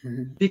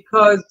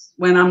 because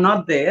when I'm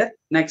not there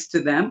next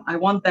to them, I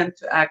want them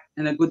to act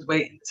in a good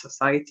way in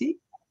society.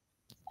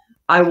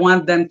 I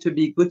want them to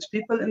be good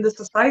people in the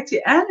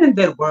society and in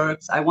their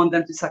works. I want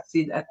them to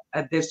succeed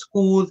at their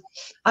schools.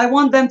 I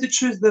want them to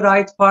choose the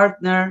right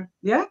partner.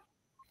 Yeah.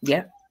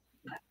 Yeah.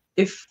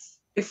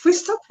 If we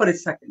stop for a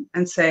second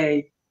and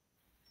say,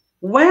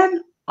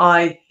 when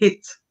I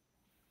hit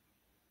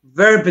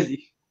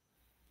verbally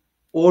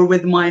or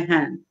with my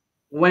hand,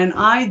 when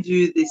I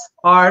do this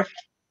harsh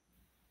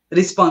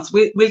response,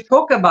 we'll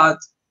talk about,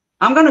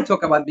 I'm going to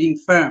talk about being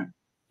firm.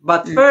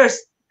 But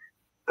first,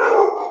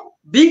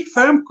 being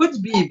firm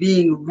could be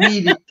being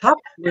really tough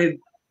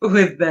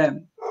with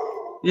them.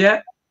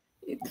 Yeah.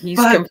 He's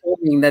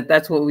confirming that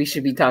that's what we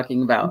should be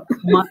talking about.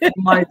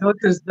 My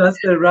daughters just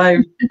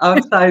arrived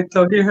outside,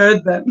 so he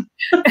heard them.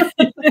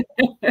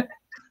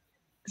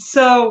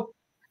 So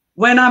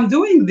when I'm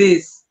doing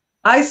this,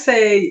 I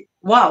say,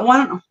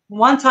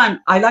 one time,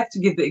 I like to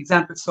give the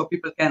example so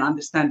people can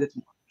understand it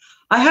more.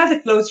 I had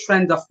a close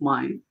friend of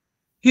mine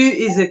who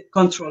is a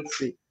control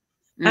freak.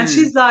 And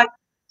she's like,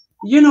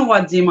 you know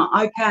what, Dima,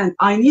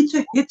 I need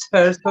to hit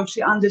her so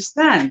she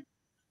understands.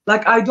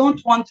 Like, I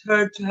don't want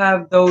her to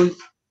have those,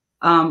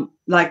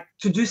 like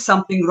to do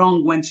something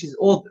wrong when she's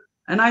older.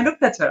 And I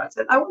looked at her, I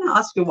said, I want to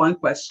ask you one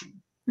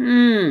question.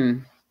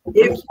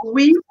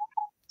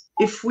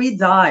 If we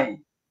die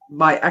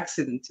by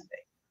accident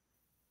today,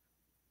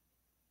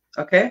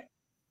 okay,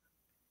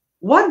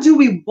 what do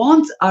we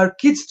want our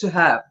kids to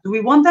have? Do we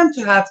want them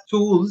to have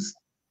tools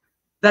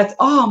that,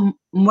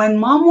 when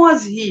mom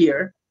was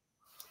here,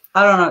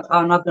 I don't know,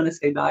 I'm not going to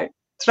say die,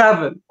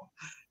 travel,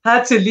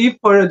 had to leave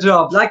for a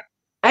job, like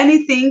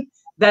anything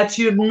that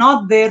you're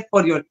not there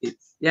for your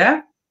kids,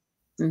 yeah?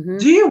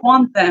 Do you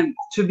want them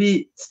to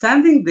be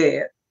standing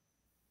there,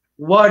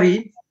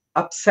 worried,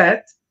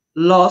 upset,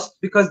 lost,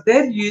 because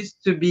they're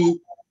used to be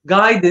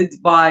guided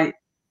by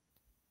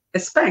a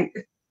spank?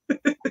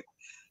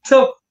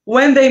 So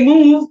when they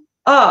move,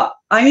 I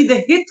need a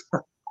hit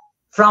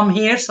from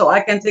here so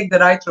I can take the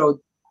right road.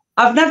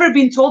 I've never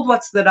been told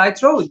what's the right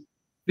road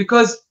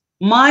because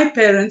my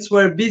parents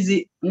were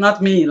busy,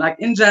 not me, like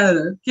in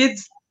general,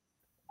 kids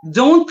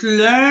don't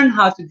learn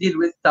how to deal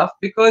with stuff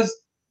because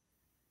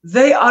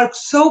they are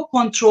so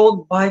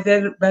controlled by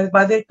their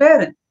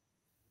parents.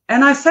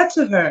 And I said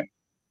to her,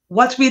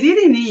 what we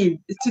really need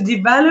is to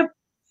develop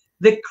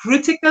the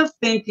critical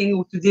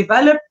thinking, to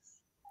develop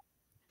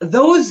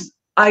those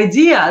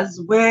ideas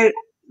where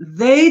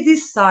they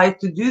decide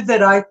to do the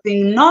right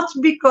thing, not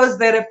because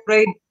they're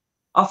afraid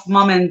of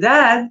mom and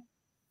dad,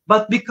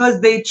 but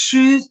because they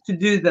choose to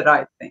do the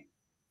right thing.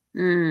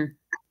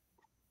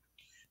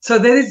 So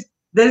there's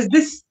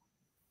this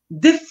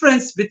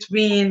difference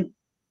between,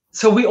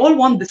 so we all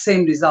want the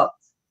same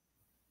results,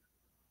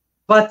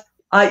 but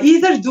I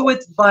either do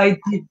it by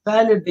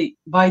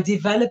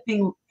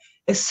developing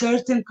a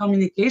certain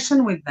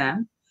communication with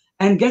them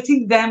and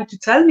getting them to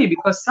tell me,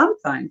 because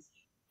sometimes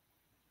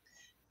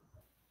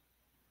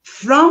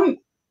from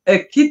a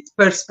kid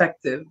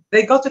perspective,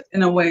 they got it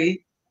in a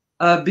way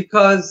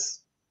because,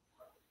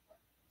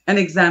 an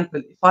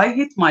example, if I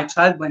hit my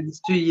child when he's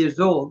 2 years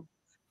old,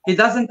 he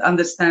doesn't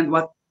understand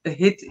what a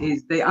hit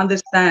is. They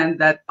understand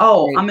that,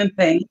 right, I'm in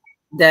pain,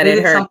 that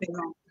it hurts. Something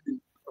wrong to me.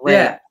 Right.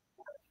 Yeah.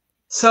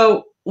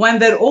 So when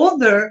they're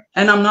older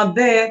and I'm not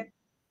there,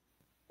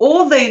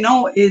 all they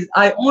know is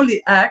I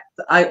only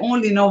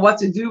know what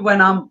to do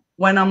when I'm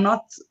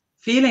not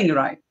feeling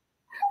right.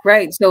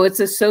 Right. So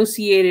it's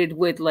associated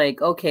with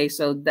like, okay,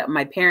 so that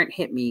my parent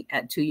hit me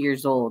at 2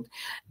 years old,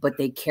 but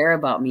they care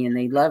about me and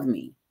they love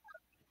me.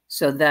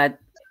 So that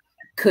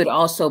could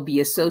also be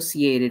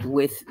associated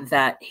with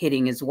that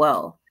hitting as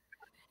well.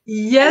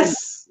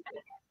 Yes.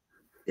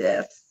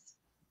 Yes.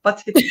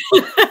 But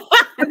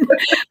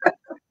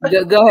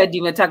Go ahead,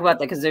 Dima, talk about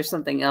that because there's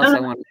something else I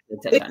wanted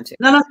to touch on too.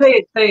 No, say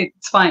it.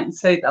 It's fine.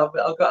 Say it.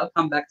 I'll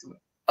come back to it.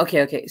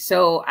 Okay, okay.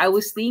 So I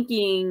was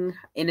thinking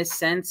in a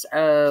sense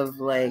of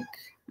like,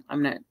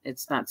 I'm not,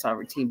 it's not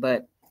sovereignty,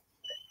 but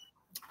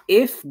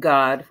if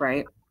God,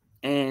 right?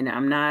 And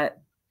I'm not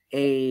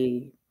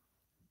a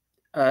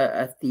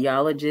a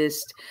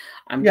theologist.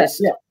 I'm Yeah,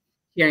 just yeah,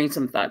 sharing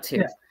some thoughts yeah,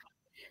 here.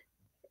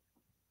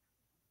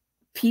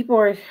 People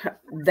are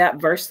that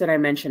verse that I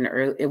mentioned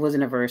earlier. It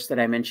wasn't a verse that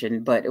I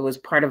mentioned, but it was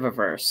part of a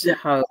verse. yeah,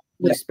 How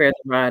you yeah. spare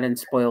the rod and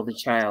spoil the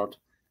child.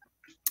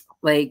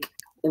 Like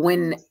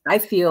when I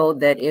feel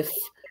that if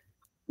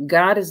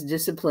God is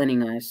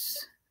disciplining us,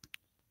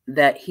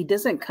 that He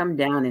doesn't come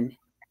down and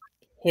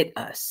hit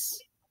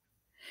us.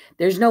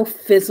 There's no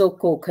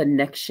physical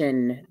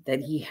connection that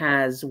He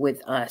has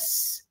with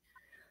us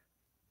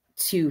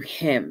to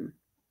Him.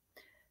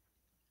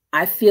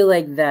 I feel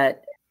like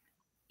that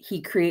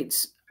He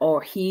creates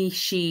or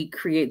she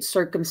creates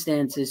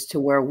circumstances to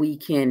where we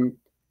can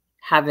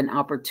have an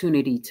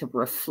opportunity to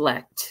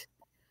reflect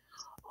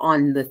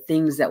on the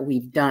things that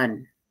we've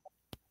done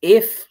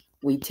if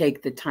we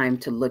take the time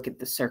to look at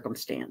the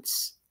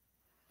circumstance.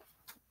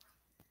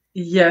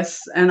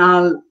 Yes, and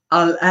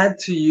I'll add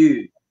to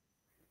you.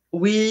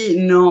 We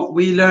know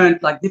we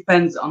learned like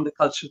depends on the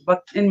culture,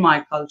 but in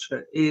my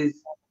culture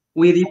is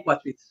we reap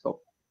what we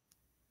sow.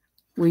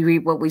 We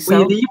reap what we We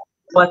sow. reap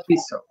what we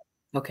sow.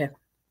 Okay.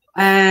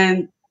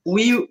 And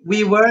we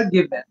were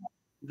given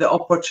the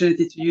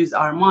opportunity to use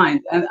our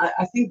mind. And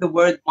I think the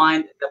word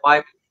mind in the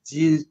Bible is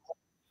used,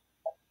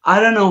 I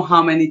don't know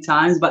how many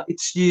times, but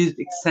it's used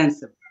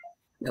extensively.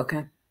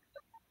 Okay.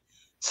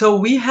 So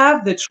we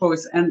have the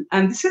choice, and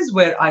this is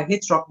where I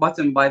hit rock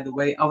bottom. By the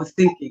way, I was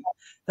thinking,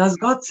 does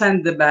God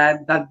send the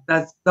bad?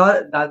 Does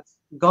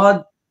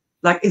God,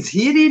 like, is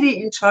He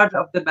really in charge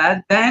of the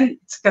bad? Then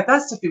it's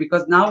catastrophe,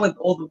 because now with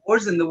all the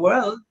wars in the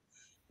world,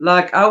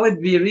 like, I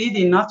would be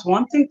really not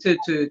wanting to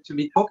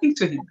be talking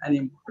to Him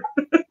anymore.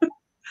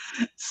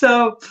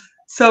 So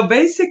so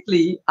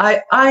basically,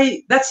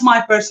 I that's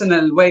my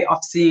personal way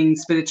of seeing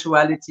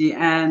spirituality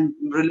and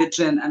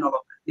religion and all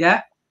of that.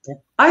 Yeah, Yeah.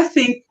 I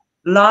think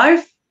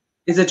life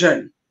is a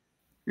journey.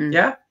 Mm,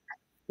 Yeah.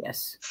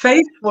 yes.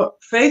 Faith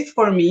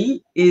for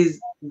me is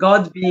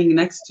God being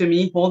next to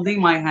me,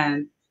 holding my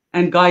hand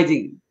and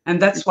guiding me.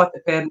 And that's what a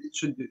parent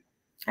should do.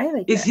 I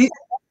like Is that.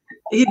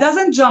 he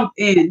doesn't jump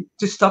in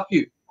to stop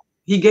you.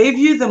 He gave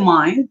you the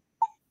mind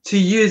to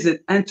use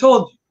it and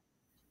told you,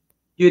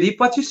 you reap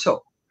what you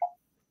sow.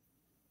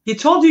 He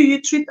told you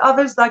you treat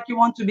others like you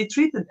want to be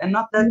treated and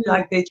not that Mm,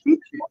 like they treat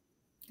you.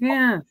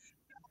 yeah.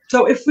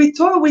 So if we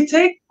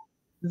take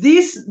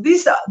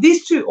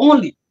these two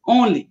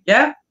only,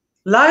 yeah,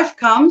 life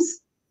comes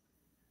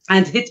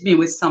and hit me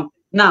with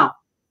something. Now,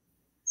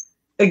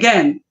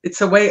 again,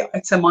 it's a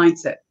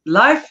mindset.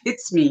 Life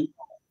hits me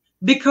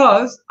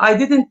because I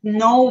didn't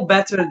know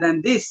better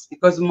than this,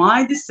 because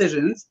my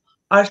decisions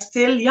are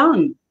still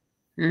young.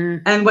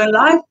 Mm, And when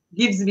life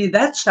gives me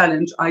that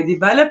challenge, I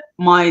develop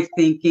my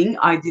thinking,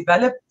 I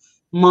develop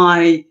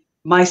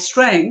my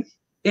strength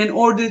in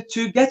order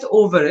to get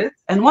over it.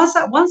 And once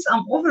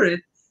I'm over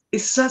it,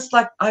 it's just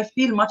like I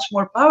feel much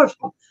more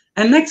powerful.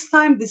 And next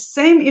time the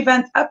same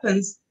event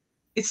happens,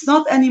 it's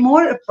not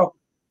anymore a problem.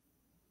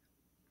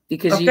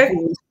 because you Okay?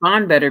 can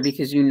respond better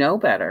because you know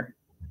better.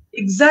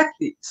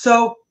 Exactly.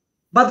 So,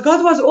 but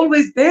God was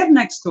always there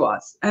next to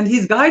us, and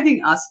He's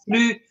guiding us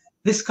through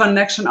this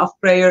connection of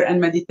prayer and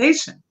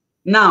meditation.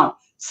 Now,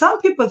 some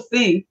people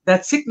think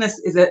that sickness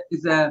is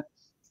a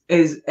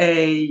is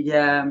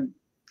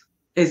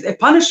a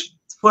punishment.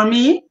 For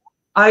me,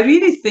 I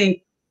really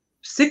think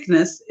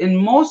sickness, in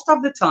most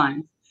of the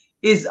time,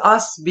 is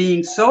us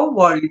being so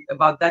worried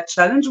about that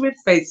challenge we're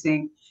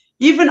facing.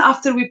 Even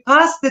after we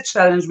pass the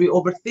challenge, we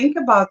overthink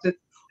about it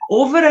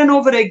over and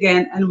over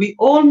again. And we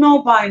all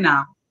know by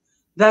now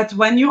that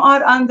when you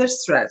are under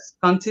stress,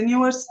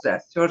 continuous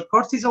stress, your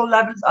cortisol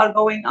levels are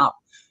going up,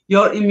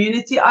 your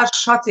immunity are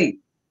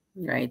shutting.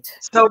 Right.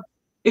 So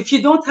if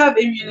you don't have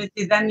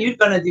immunity, then you're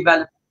going to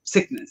develop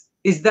sickness.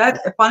 Is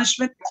that a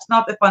punishment? It's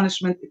not a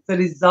punishment. It's a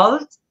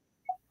result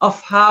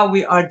of how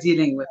we are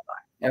dealing with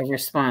life. A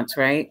response,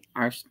 right?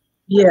 Our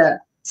Yeah.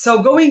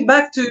 So going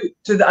back to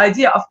the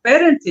idea of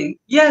parenting,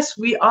 yes,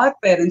 we are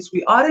parents.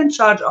 We are in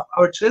charge of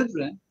our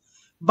children,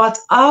 but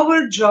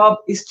our job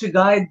is to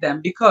guide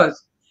them, because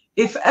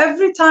if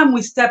every time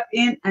we step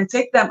in and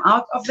take them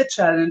out of the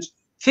challenge,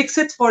 fix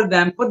it for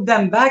them, put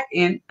them back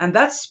in, and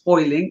that's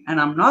spoiling,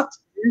 and I'm not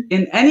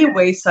in any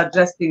way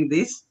suggesting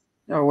this.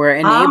 or we're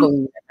Um,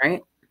 enabling it,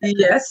 right?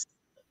 yes.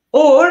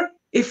 Or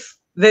if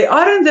they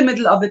are in the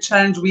middle of the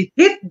challenge, we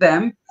hit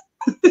them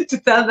to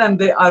tell them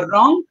they are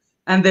wrong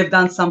and they've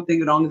done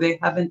something wrong. They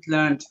haven't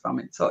learned from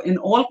it. So in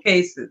all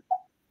cases,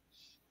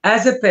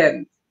 as a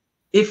parent,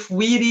 if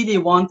we really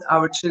want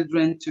our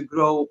children to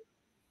grow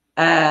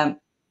um,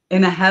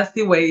 in a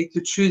healthy way,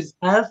 to choose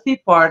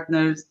healthy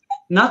partners,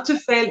 not to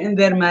fail in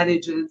their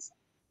marriages,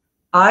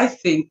 I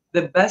think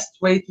the best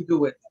way to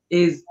do it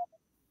is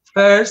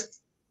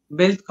first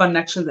build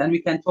connections. And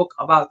we can talk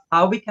about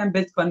how we can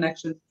build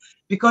connections,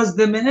 because Oh,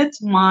 the minute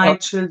my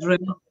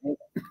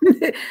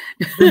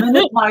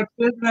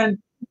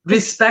children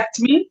respect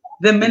me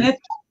the minute,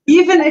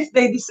 even if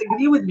they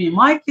disagree with me.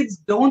 My kids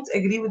don't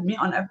agree with me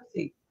on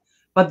everything,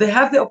 but they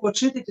have the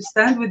opportunity to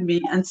stand with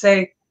me and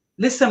say,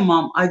 listen,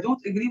 mom, I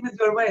don't agree with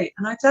your way.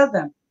 And I tell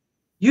them,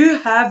 you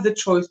have the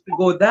choice to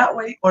go that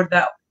way or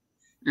that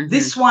way. Mm-hmm.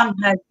 This one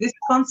has this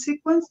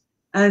consequence,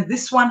 and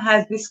this one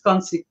has this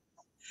consequence.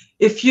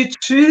 If you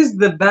choose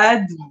the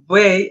bad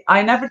way,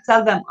 I never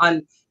tell them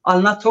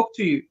I'll not talk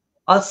to you.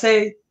 I'll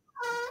say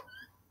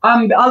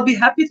I'll be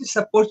happy to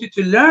support you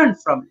to learn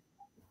from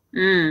it.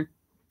 Mm.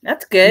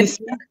 That's You good.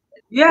 see?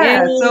 Yeah,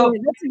 Yeah. So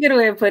that's a good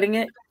way of putting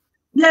it.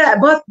 yeah,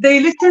 but they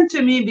listen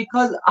to me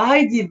because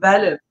I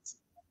developed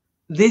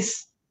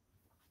this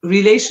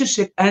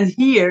relationship. And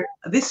here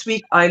this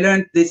week I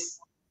learned this.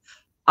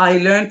 I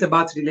learned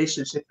about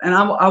relationship, and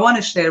I want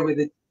to share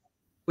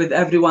with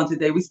everyone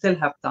today. We still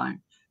have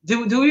time.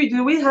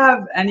 Do we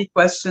have any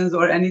questions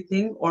or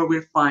anything, or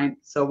we're fine?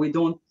 So we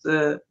don't.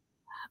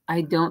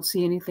 I don't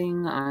see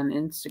anything on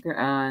Instagram,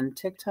 on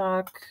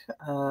TikTok.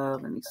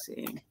 Let me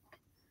see.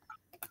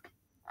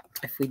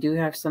 If we do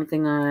have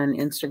something on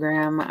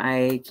Instagram,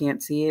 I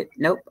can't see it.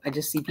 Nope, I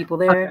just see people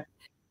Okay, there.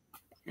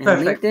 And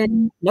perfect.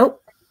 LinkedIn,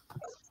 nope.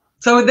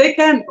 So they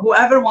can,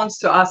 whoever wants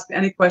to ask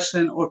any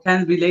question or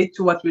can relate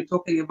to what we're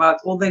talking about,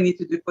 all they need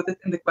to do, put it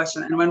in the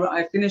question. And when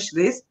I finish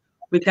this,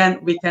 we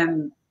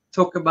can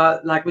talk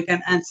about, like, we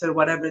can answer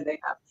whatever they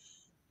have.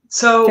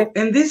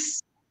 Okay.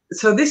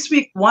 So this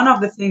week, one of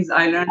the things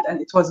I learned,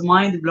 and it was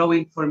mind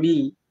blowing for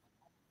me,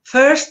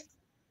 first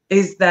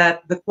is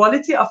that the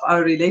quality of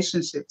our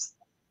relationships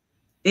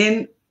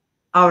in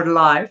our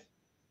life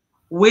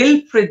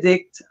will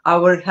predict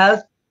our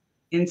health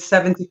in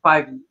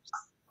 75 years.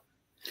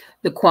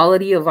 The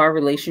quality of our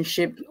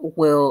relationship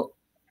will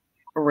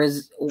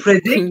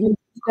Predict can you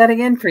say that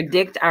again?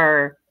 Predict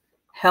our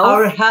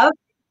our health?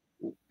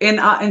 health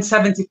in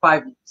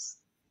 75 years.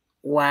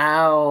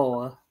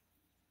 Wow.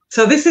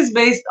 So this is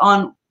based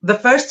on the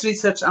first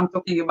research I'm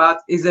talking about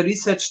is a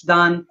research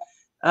done,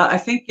 I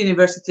think,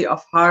 University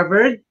of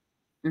Harvard.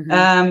 Mm-hmm.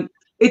 Um,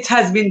 it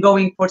has been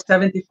going for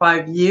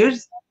 75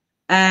 years,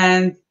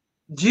 and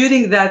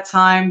during that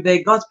time,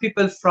 they got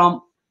people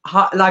from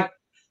like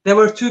there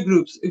were two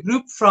groups: a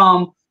group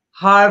from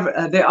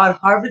Harvard, they are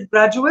Harvard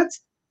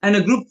graduates, and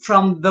a group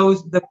from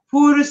the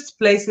poorest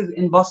places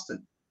in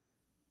Boston.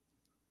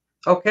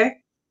 Okay.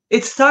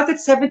 It started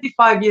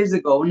 75 years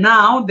ago.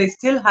 Now they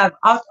still have,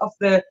 out of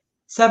the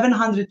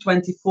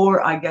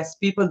 724, I guess,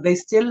 people, they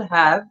still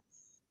have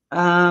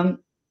um,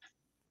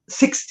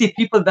 60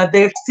 people that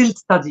they're still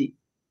studying.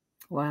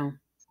 Wow.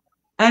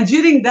 And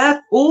during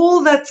that,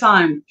 all that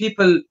time,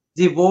 people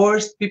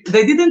divorced, people,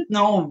 they didn't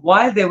know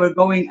while they were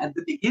going at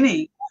the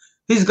beginning,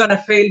 who's going to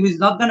fail, who's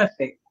not going to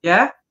fail.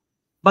 Yeah.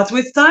 But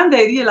with time,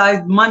 they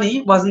realized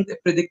money wasn't a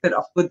predictor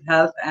of good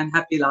health and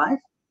happy life.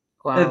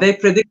 Wow. They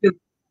predicted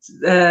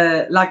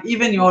like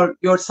even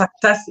your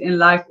success in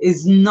life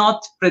is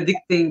not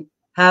predicting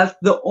health.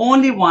 The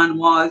only one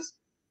was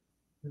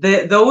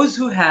those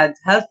who had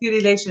healthy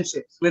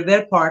relationships with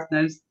their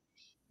partners,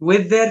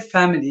 with their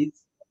families,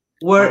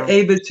 were Wow.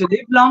 able to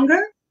live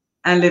longer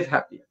and live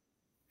happier.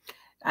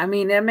 I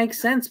mean, that makes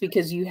sense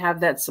because you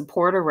have that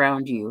support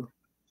around you.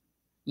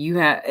 You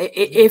have,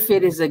 if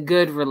it is a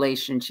good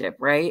relationship,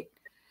 right?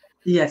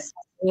 Yes,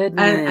 and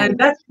Goodness.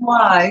 that's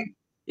why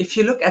if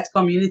you look at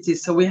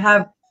communities, so we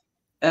have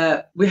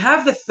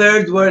the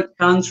third world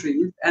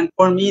countries, and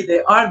for me,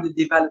 they are the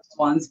developed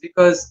ones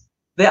because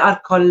they are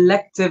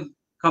collective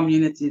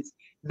communities.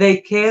 They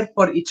care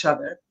for each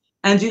other.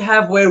 And you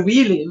have where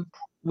we live,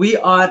 we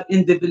are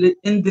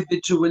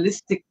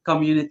individualistic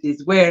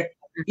communities where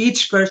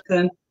each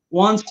person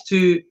wants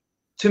to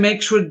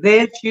make sure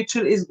their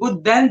future is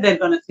good. Then they're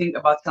going to think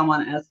about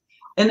someone else.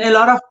 In a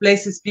lot of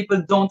places,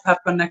 people don't have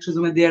connections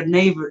with their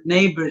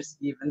neighbors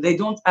even. They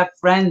don't have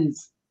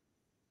friends.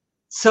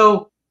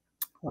 So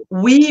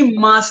we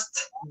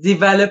must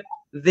develop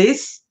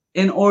this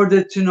in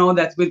order to know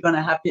that we're going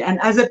to happy. And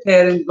as a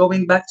parent,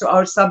 going back to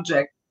our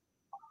subject,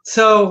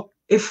 so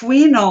if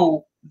we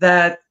know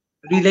that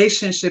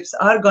relationships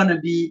are going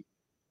to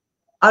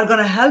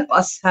help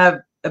us have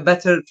a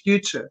better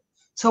future,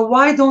 so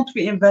why don't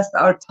we invest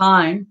our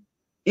time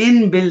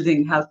in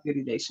building healthy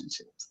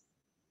relationships?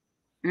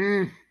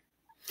 Mm.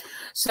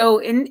 So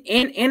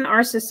in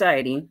our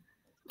society,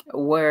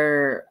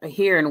 where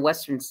here in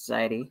Western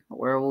society,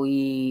 where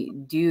we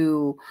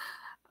do,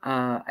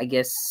 I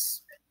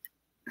guess,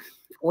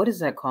 what is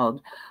that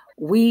called?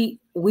 We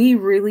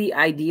really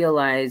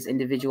idealize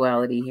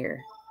individuality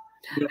here.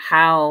 Yeah.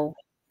 How,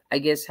 I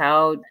guess,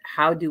 how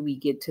do we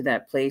get to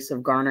that place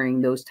of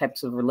garnering those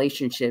types of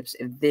relationships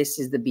if this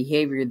is the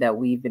behavior that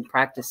we've been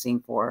practicing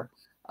for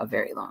a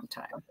very long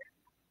time?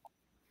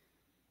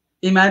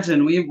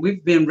 Imagine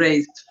we've been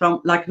raised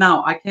from, like,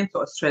 now I came to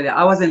Australia.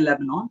 I was in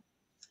Lebanon,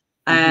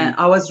 and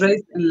Mm-hmm.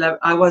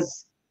 I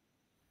was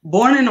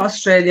born in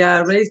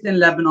Australia, raised in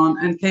Lebanon,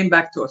 and came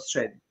back to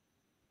Australia.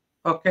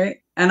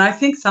 Okay. And I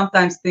think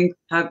sometimes things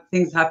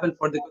happen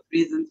for the good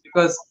reasons,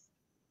 because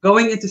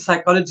going into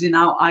psychology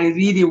now, I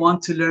really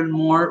want to learn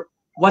more.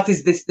 What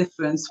is this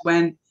difference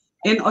when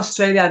In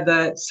Australia,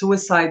 the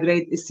suicide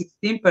rate is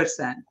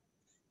 16%.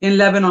 In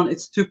Lebanon,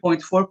 it's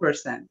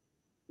 2.4%.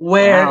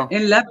 Where Wow.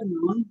 in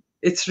Lebanon,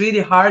 it's really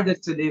harder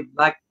to live.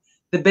 Like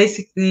the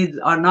basic needs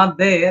are not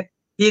there.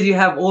 Here you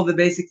have all the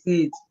basic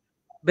needs.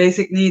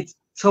 Basic needs.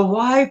 So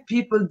why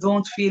people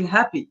don't feel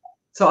happy?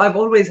 So I've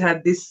always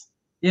had this,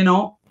 you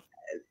know,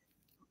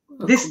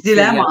 this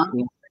dilemma,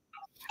 Curiosity. Hmm.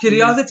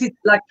 curiosity,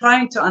 like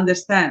trying to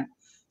understand.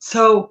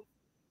 So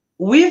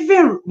we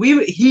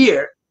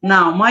here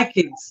now, my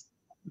kids,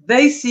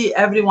 they see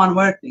everyone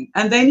working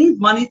and they need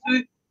money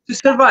to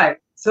survive.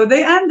 So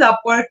they end up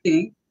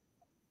working.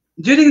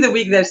 During the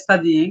week they're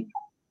studying,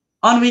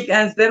 on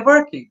weekends they're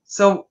working.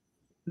 So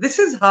this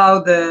is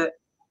how the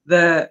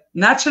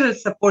natural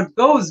support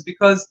goes,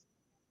 because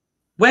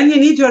when you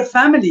need your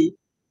family,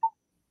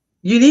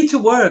 you need to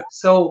work.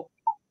 So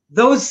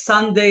those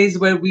Sundays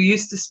where we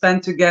used to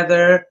spend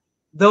together,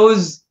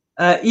 those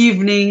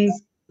evenings,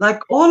 like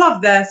all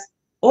of that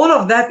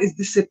is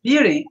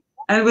disappearing,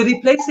 and we're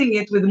replacing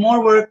it with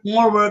more work,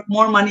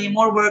 more money,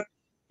 more work,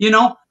 you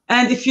know.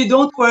 And if you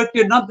don't work,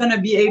 you're not going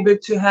to be able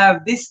to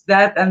have this,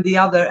 that, and the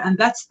other. And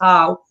that's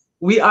how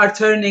we are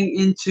turning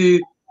into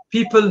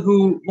people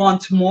who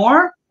want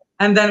more.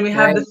 And then we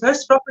have the Right.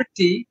 first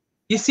property.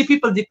 You see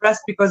people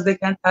depressed because they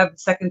can't have the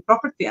second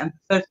property and the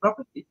third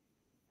property.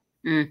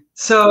 Mm.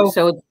 So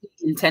So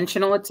it's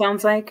intentional, it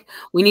sounds like.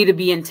 We need to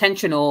be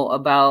intentional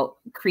about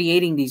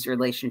creating these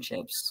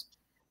relationships.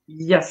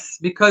 yes,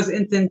 because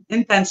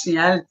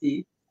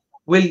intentionality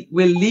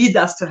will lead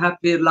us to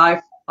happier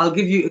life. I'll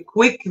give you a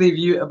quick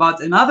review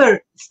about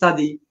another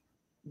study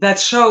that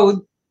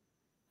showed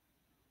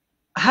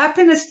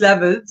happiness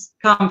levels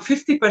come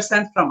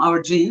 50% from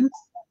our genes.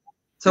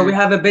 So we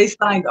Mm. have a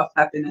baseline of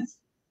happiness.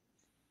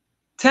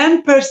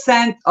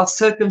 10% of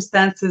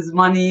circumstances,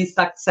 money,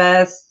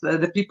 success,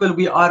 the people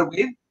we are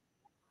with.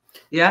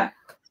 Yeah.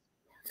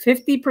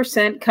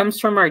 50% comes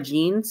from our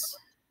genes.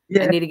 I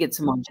Yeah. need to get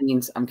some more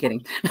genes. I'm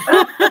kidding.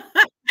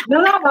 No,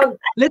 no, no.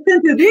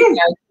 Listen to this.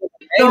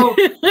 So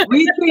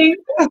Right?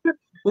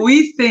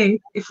 we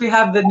think if we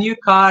have the new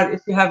car,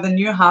 if we have the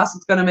new house,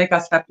 it's going to make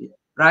us happier,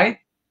 right?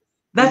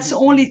 That's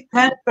Mhm. only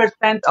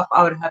 10% of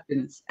our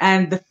happiness.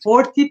 And the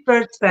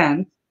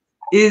 40%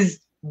 is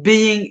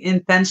being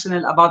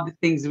intentional about the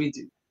things we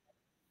do.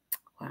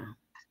 Wow.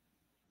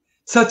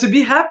 So to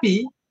be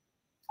happy,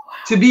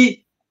 to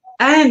be,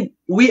 and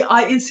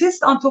I insist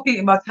on talking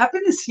about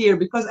happiness here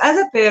because as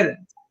a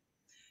parent,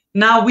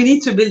 now we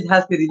need to build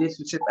healthy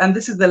relationship. And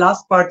this is the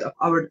last part of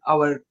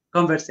our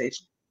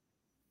conversation.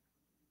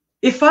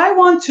 If I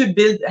want to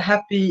build a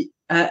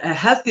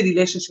healthy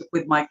relationship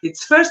with my kids,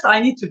 first I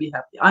need to be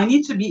happy. I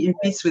need to be in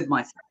peace with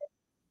myself.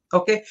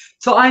 Okay,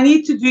 so I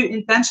need to do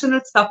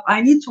intentional stuff. I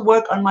need to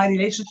work on my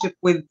relationship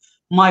with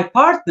my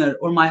partner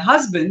or my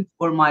husband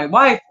or my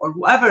wife or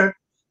whoever,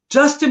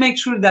 just to make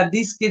sure that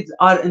these kids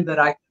are in the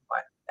right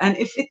environment. And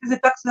if it is a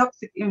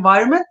toxic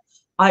environment,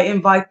 I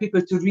invite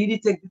people to really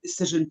take the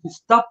decision to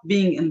stop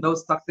being in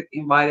those toxic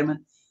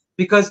environments,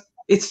 because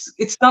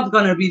it's not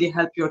going to really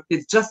help your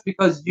kids just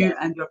because Yeah. you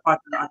and your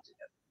partner are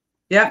together.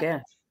 Yeah. Yeah.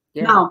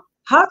 Yeah. Now,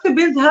 how to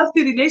build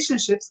healthy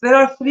relationships? There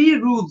are 3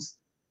 rules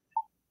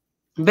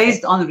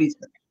based Okay. on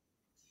research.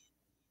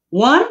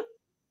 One,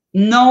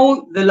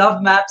 know the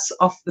love maps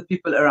of the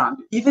people around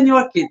you, even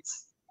your kids.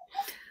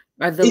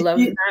 Are the If love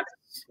you,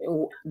 maps,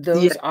 yeah,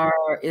 those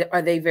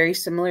are they very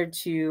similar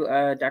to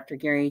Dr.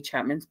 Gary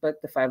Chapman's book,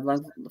 The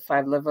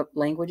Five Love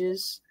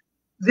Languages?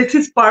 this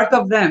is part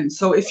of them.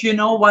 So if you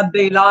know what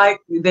they like,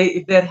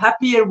 if they're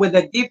happier with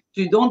a gift,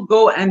 you don't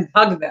go and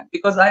hug them,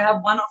 because I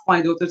have one of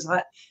my daughters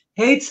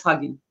hates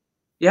hugging.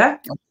 Yeah.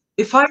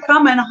 If I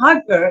come and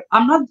hug her,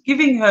 I'm not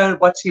giving her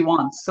what she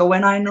wants. So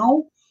when I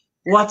know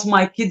what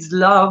my kids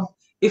love,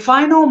 if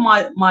I know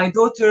my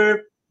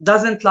daughter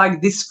doesn't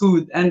like this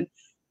food and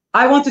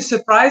I want to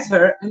surprise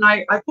her and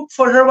I cook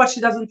for her what she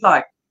doesn't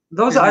like.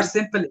 Those are Mm-hmm.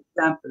 simple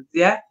examples,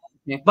 yeah.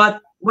 Yeah.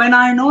 But when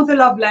I know the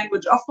love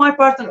language of my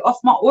partner, of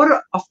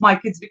my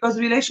kids, because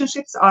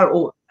relationships are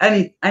all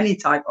any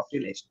type of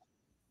relationship,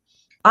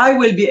 I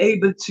will be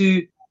able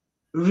to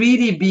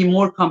really be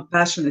more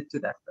compassionate to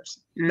that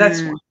person.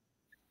 That's Mm, one.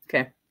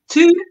 okay.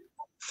 Two,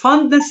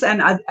 fondness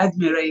and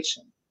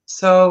admiration.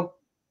 So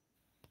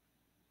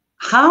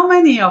how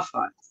many of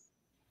us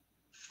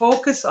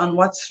focus on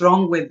what's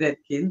wrong with their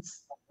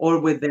kids or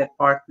with their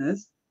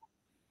partners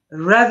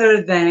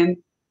rather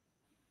than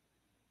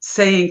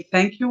saying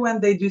thank you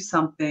when they do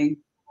something,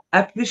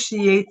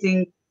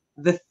 appreciating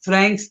the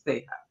strengths they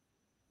have.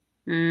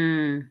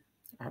 Mm,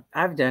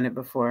 I've done it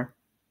before.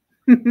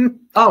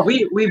 Oh,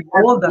 we've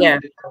all done Yeah.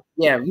 it before.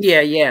 Yeah.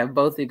 Yeah. Yeah.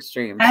 Both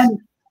extremes.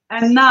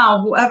 And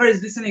now whoever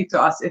is listening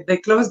to us, if they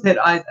close their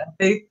eyes and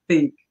they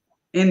think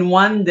in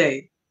one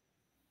day,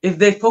 if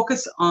they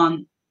focus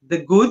on the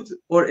good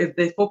or if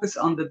they focus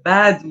on the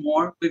bad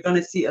more, we're going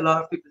to see a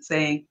lot of people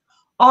saying,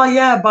 oh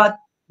yeah, but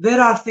there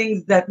are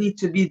things that need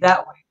to be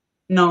that way.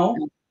 No,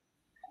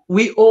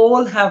 we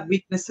all have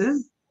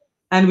weaknesses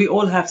and we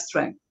all have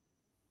strength.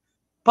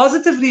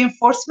 Positive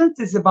reinforcement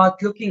is about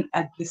looking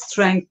at the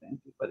strength in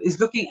people, is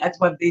looking at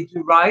what they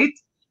do right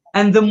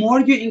And the more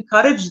you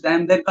encourage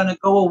them, they're going to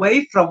go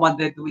away from what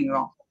they're doing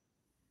wrong.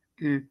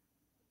 Mm.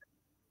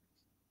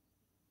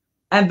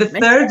 And the Makes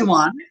third sense.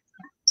 one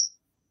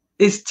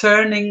is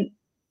turning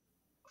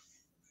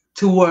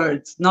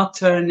towards, not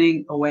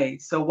turning away.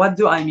 So what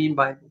do I mean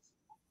by this?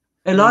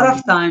 A lot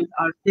of Mm. times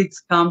our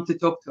kids come to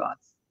talk to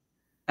us,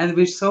 and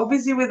we're so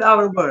busy with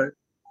our work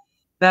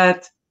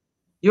that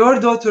your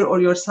daughter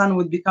or your son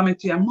would be coming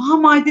to you,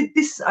 Mom, I did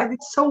this, I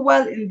did so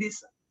well in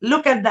this.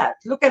 Look at that,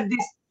 look at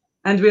this.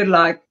 And we're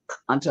like,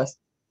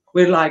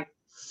 we're like,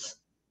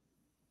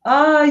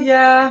 ah,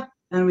 yeah.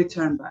 And we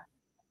turn back.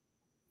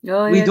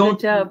 Oh We yeah, good don't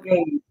job.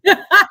 engage.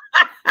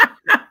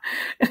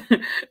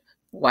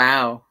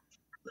 Wow.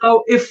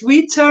 So if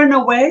we turn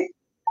away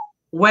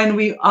when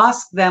we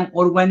ask them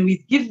or when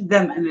we give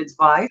them an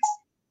advice,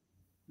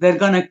 they're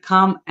gonna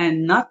come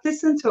and not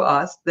listen to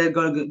us. They're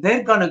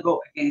gonna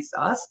go against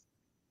us.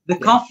 The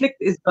Yeah. conflict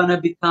is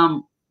gonna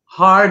become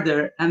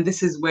harder, and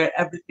this is where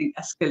everything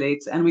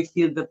escalates, and we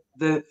feel the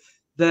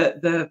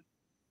the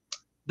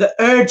the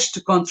urge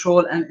to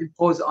control and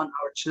impose on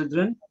our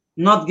children,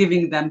 not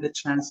giving them the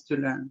chance to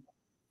learn.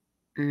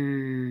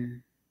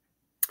 Mm.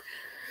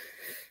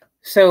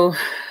 So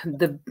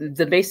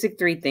the basic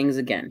three things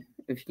again,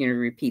 if you're gonna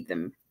repeat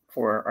them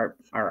for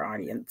our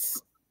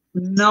audience.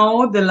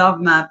 Know the love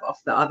map of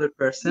the other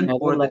person Another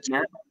or the love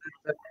map.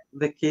 child,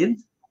 the kid.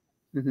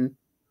 Mm-hmm.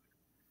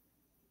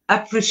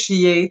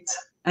 Appreciate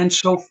and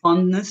show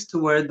fondness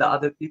toward the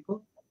other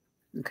people.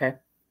 Okay.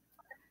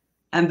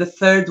 And the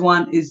third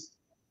one is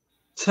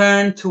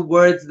turn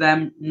towards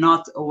them,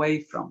 not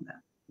away from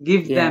them.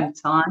 Give Yeah. them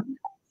time.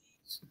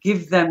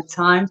 Give them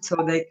time so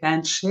they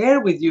can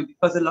share with you,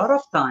 because a lot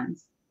of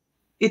times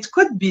it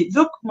could be,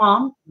 look,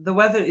 Mom, the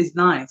weather is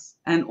nice.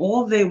 And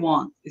all they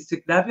want is to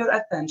grab your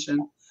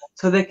attention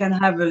so they can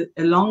have a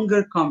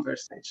longer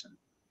conversation.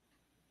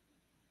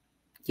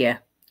 Yeah.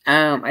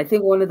 I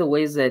think one of the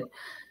ways that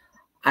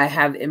I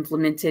have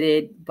implemented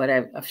it, but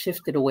I've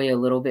shifted away a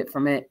little bit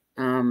from it,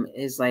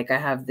 is like I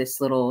have this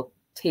little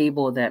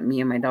table that me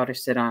and my daughter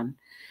sit on,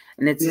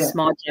 and it's a Yeah,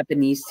 small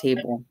Japanese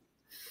table.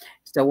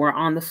 So we're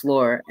on the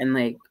floor, and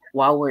like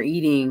while we're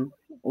eating,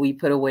 we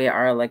put away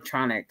our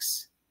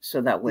electronics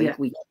so that way yeah,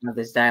 we can have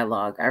this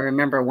dialogue. I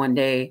remember one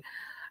day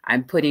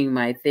I'm putting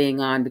my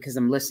thing on because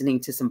I'm listening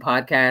to some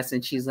podcasts,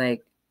 and she's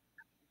like,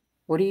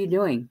 "What are you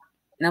doing?"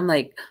 And I'm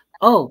like,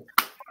 "Oh."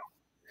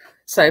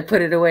 So I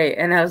put it away,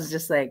 and I was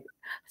just like,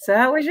 "So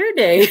how was your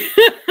day?"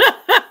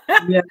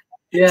 yeah,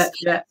 yeah,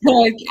 yeah.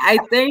 Like, I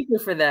thank you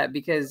for that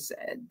because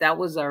that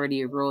was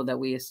already a rule that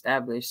we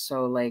established.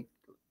 So like,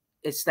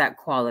 it's that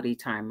quality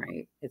time,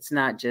 right? It's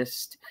not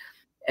just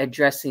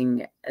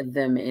addressing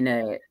them in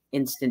a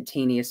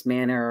instantaneous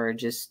manner or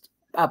just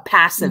a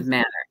passive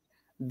manner,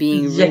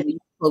 being Yes, really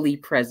fully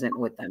present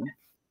with them.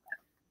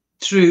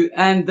 true.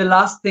 And the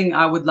last thing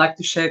I would like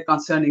to share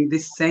concerning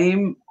this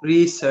same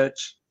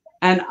research,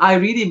 and I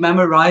really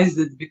memorized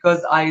it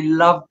because I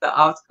love the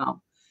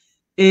outcome,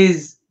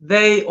 is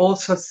they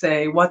also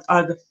say what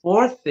are the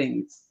four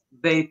things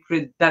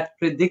that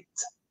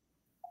predict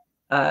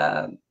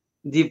uh,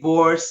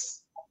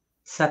 divorce,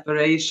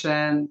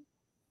 separation,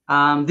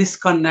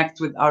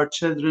 disconnect with our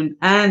children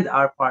and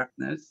our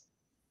partners.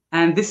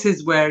 And this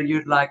is where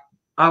you're like,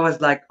 I was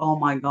like, oh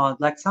my God,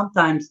 like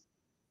sometimes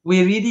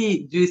we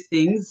really do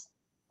things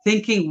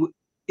thinking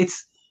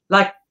it's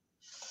like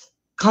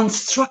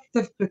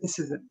constructive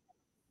criticism.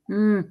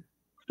 Mm,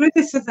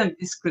 Criticism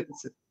is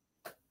criticism.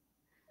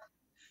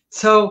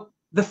 So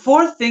the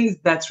four things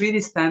that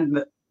really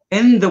stand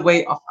in the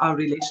way of our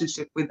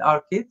relationship with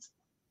our kids: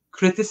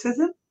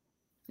 criticism,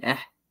 yeah.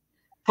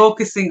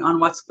 focusing on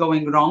what's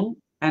going wrong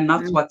and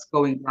not Mm, what's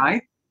going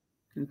right.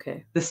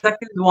 okay. The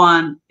second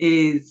one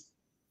is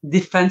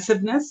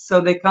defensiveness. So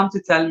they come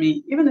to tell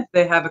me, even if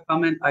they have a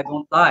comment I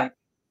don't like,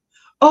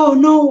 oh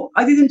no,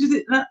 I didn't do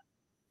this.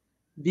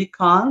 Be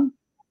calm.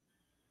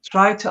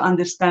 Try to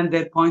understand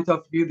their point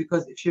of view,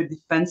 because if you're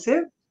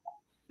defensive,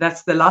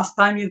 that's the last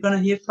time you're going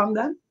to hear from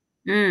them.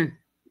 Mm,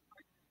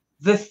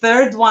 The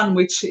third one,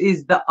 which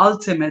is the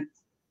ultimate,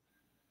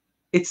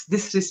 it's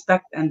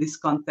disrespect and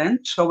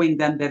discontent, showing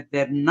them that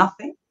they're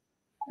nothing.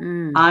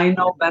 mm, I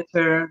know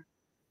better.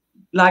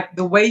 Like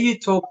the way you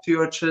talk to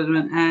your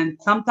children, and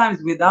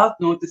sometimes without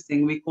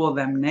noticing, we call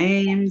them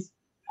names.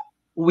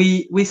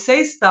 We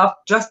say stuff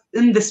just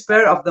in the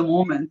spur of the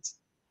moment,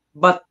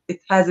 but it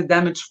has a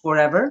damage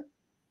forever.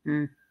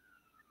 mm,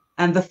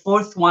 And the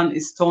fourth one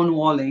is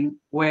stonewalling,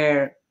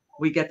 where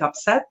we get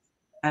upset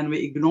and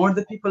we ignore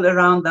the people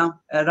around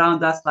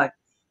us, like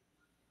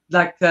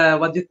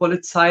what do you call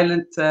it,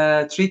 silent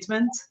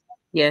treatment,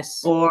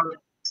 yes. or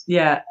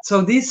yeah.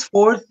 So these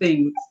four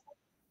things,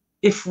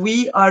 if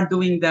we are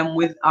doing them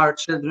with our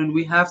children,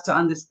 we have to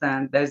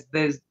understand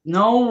there's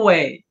no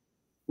way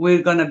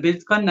we're gonna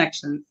build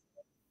connections.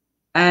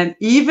 And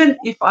even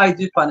if I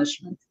do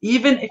punishment,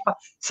 even if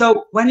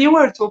so when you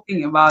were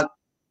talking about,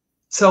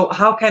 so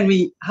how can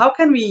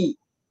we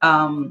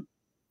um,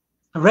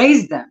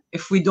 raise them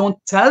if we don't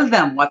tell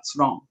them what's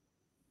wrong?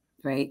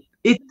 Right.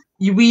 It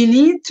We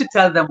need to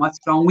tell them what's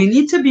wrong. We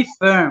need to be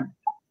firm.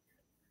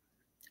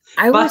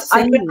 I But was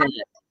I saying cannot,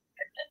 that.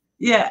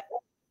 yeah,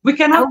 we I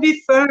cannot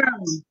be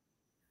firm.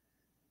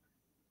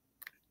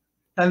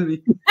 Tell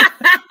me.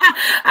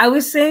 I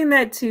was saying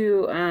that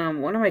to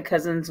one of my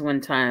cousins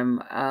one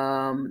time.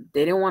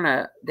 They didn't want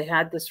to. They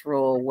had this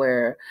rule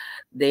where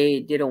they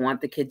didn't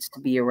want the kids to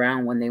be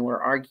around when they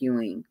were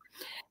arguing,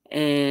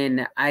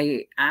 and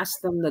I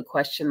asked them the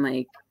question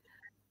like,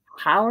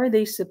 how are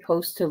they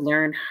supposed to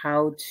learn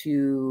how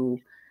to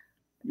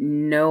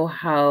know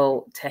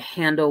how to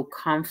handle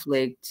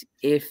conflict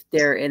if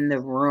they're in the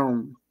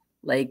room?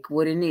 Like,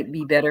 wouldn't it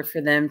be better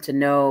for them to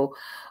know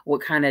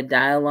what kind of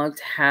dialogue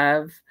to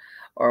have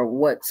or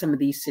what some of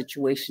these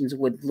situations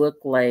would look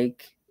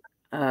like?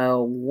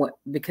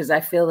 Because I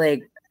feel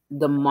like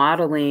the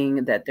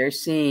modeling that they're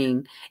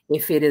seeing,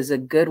 if it is a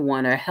good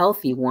one, a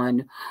healthy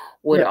one,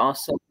 would Yeah.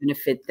 also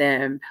benefit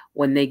them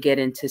when they get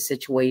into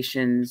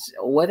situations,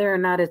 whether or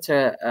not it's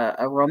a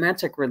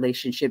romantic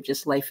relationship,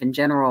 just life in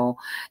general.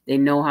 They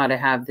know how to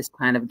have this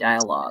kind of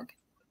dialogue.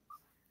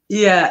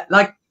 Yeah,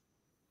 like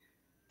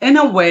in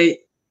a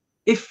way,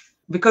 if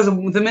because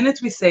the minute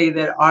we say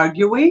they're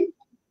arguing,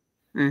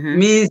 Mhm.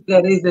 means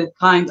there is a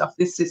kind of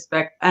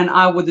disrespect, and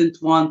I wouldn't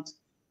want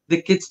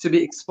the kids to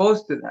be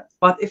exposed to that.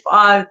 But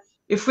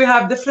if we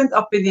have different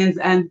opinions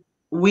and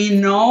we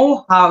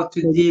know how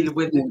to deal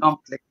with the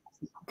conflict.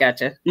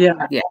 Gotcha. Yeah.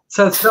 Yeah.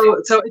 So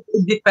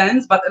it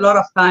depends, but a lot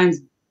of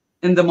times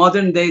in the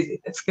modern days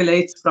it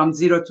escalates from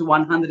 0 to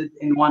 100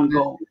 in one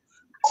go.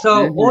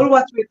 So Mhm. all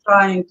what we're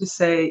trying to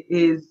say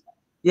is,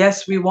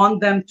 yes, we want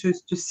them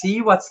to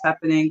see what's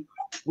happening.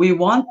 We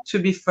want to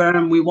be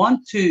firm. We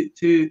want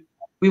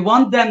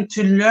them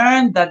to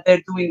learn that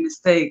they're doing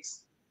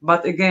mistakes.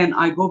 But again,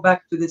 I go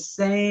back to the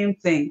same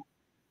thing.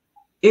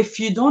 If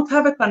you don't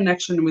have a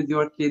connection with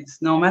your kids,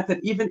 no matter,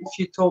 even if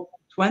you talk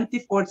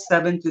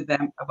 24/7 to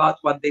them about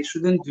what they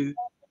shouldn't do,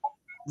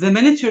 the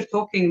minute you're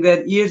talking,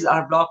 their ears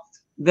are blocked.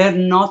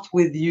 They're not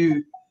with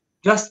you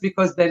just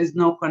because there is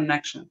no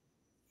connection.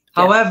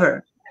 Yeah.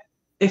 However,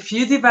 if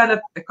you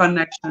develop a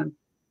connection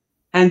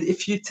and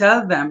if you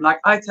tell them, like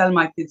I tell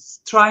my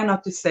kids, try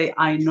not to say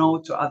I know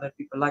to other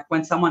people. Like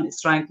when someone is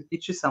trying to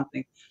teach you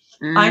something,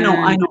 I know,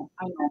 I Mm. know,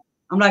 I know.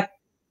 I'm like,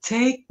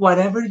 take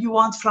whatever you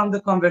want from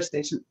the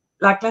conversation.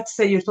 Like, let's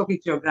say you're talking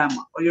to your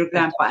grandma or your Gotcha.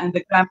 grandpa, and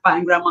the grandpa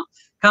and grandma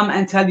come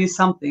and tell you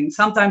something.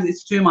 Sometimes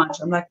it's too much.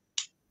 I'm like,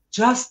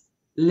 just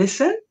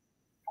listen,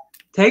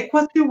 take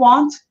what you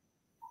want,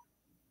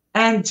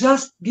 and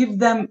just give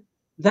them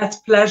that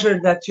pleasure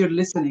that you're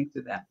listening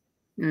to them.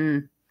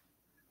 Mm.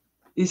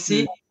 You Mm.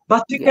 see?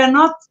 But you Yeah.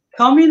 cannot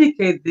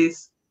communicate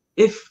this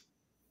if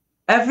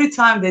every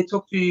time they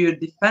talk to you, you're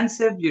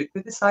defensive, you're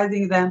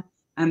criticizing them,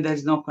 and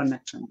there's no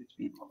connection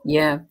between you.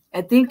 Yeah.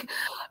 I think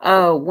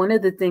one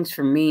of the things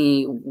for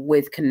me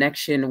with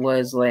connection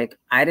was like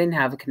I didn't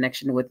have a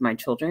connection with my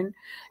children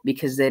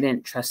because they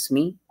didn't trust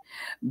me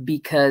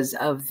because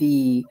of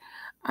the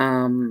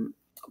um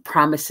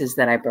promises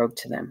that I broke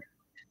to them.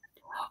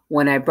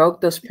 When I broke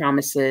those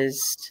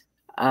promises,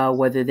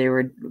 whether they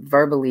were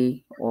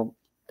verbally, well,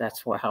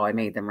 that's how I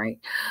made them, right?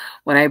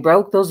 When I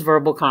broke those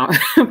verbal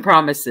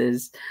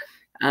promises,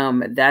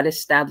 that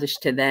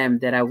established to them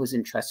that I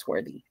wasn't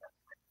trustworthy.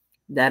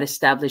 That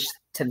established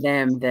to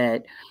them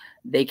that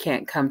they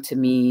can't come to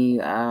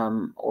me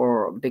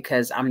or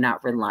because I'm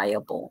not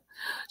reliable.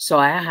 So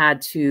I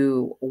had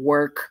to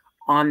work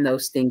on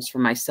those things for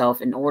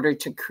myself in order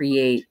to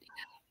create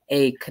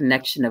a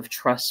connection of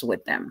trust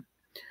with them.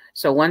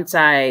 So once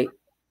I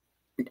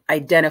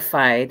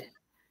identified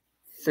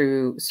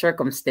through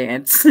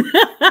circumstance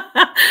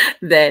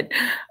that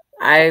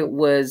I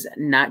was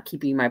not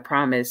keeping my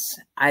promise,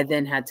 I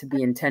then had to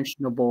be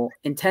intentional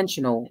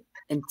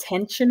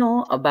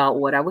about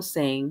what I was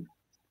saying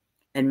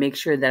and make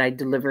sure that I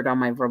delivered on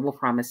my verbal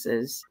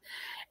promises.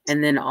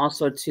 And then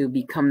also to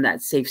become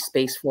that safe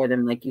space for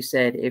them. Like you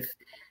said, if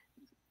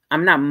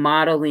I'm not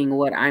modeling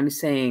what I'm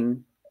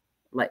saying,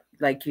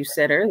 like you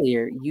said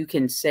earlier, you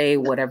can say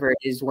whatever it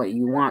is what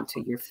you want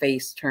to your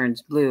face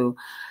turns blue.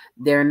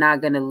 They're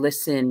not going to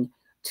listen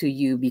to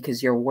you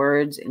because your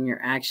words and your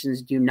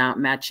actions do not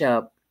match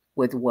up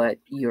with what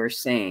you're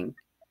saying.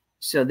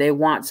 So they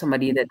want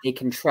somebody that they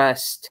can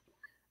trust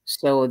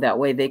so that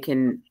way they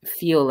can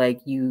feel like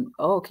you,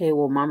 oh, okay,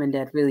 well, mom and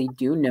dad really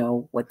do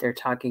know what they're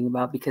talking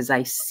about because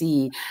I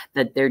see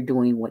that they're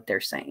doing what they're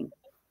saying.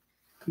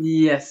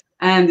 Yes,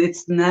 and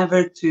it's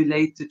never too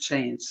late to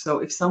change. So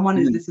if someone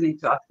is Mm. listening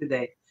to us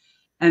today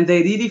and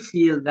they really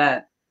feel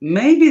that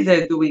maybe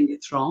they're doing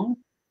it wrong,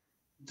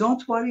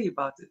 don't worry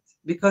about it.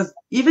 Because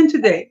even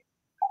today,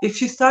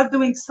 if you start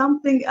doing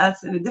something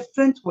else in a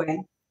different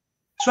way,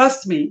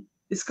 trust me,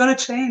 it's going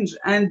to change.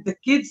 And the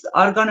kids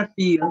are going to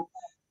feel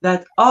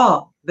that,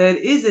 oh, there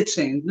is a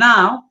change.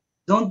 Now,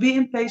 don't be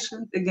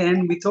impatient.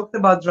 Again, we talked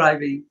about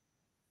driving.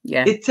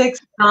 Yeah. It takes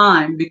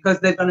time because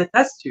they're going to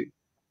test you.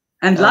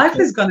 And life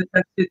Okay. is going to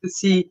test you to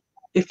see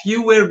if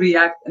you will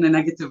react in a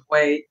negative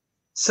way.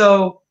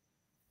 So,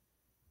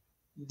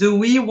 do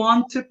we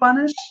want to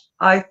punish?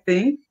 I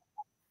think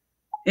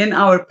in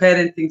our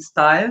parenting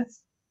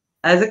styles,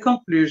 as a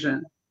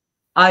conclusion,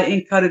 I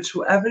encourage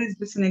whoever is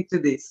listening to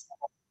this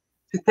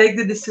to take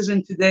the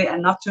decision today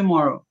and not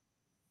tomorrow,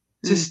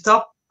 to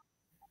Mm.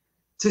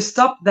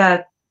 stop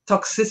that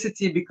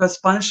toxicity, because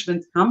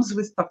punishment comes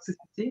with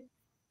toxicity,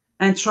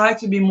 and try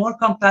to be more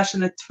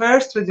compassionate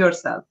first with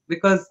yourself,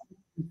 because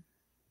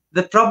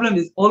the problem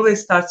is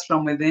always starts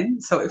from within.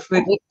 So if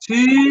we're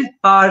too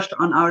harsh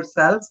on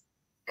ourselves,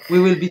 we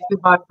will be too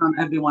harsh on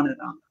everyone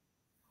around.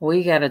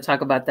 We got to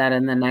talk about that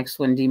in the next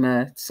one,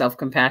 Dima,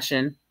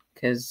 self-compassion,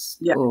 because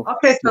Yeah.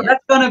 Okay. So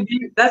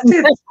that's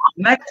it.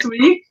 Next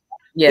week,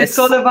 it's yes,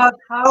 all about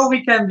how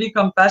we can be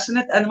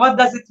compassionate and what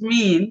does it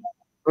mean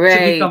to be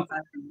right,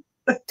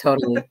 compassionate.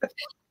 totally.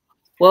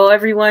 Well,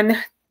 everyone,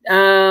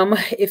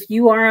 if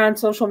you are on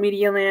social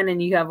media land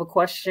and you have a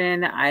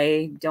question,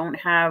 I don't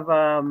have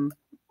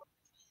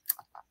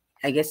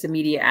I guess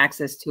immediate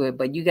access to it,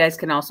 but you guys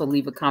can also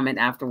leave a comment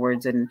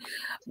afterwards and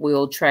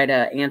we'll try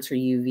to answer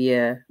you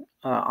via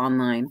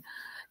online.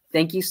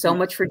 Thank you so Yeah.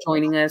 much for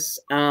joining us.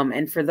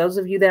 And for those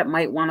of you that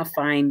might want to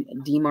find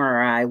Dima or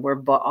I, we're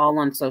all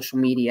on social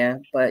media,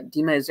 but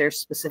Dima, is there a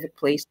specific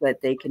place that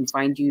they can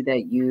find you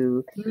that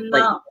you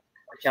like No,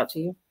 reach out to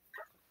you?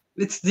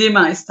 it's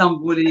Dima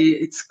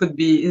Istanbuli. It could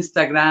be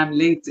Instagram,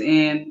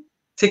 LinkedIn, Okay.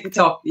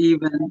 TikTok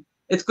even.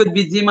 It could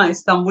be Dima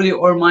Istanbuli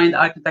or Mind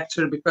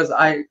Architecture, because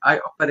I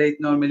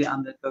operate normally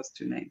under those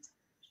two names.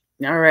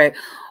 All right.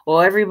 Well,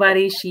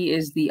 everybody, she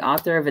is the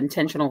author of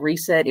Intentional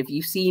Reset. If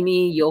you see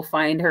me, you'll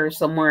find her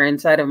somewhere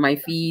inside of my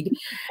feed.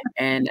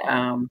 And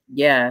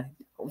yeah,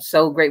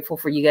 so grateful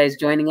for you guys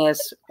joining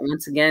us.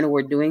 Once again,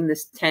 we're doing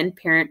this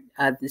 10-part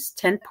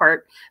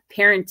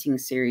parenting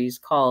series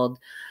called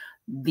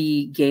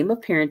The Game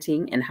of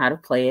Parenting and How to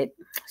Play It.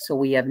 So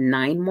we have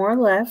 9 more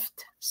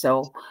left.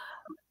 So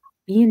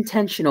be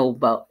intentional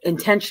about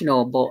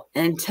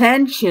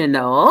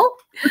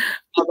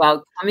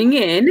coming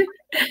in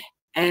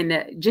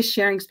and just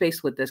sharing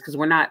space with us, because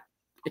we're not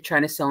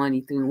trying to sell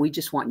anything. We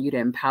just want you to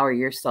empower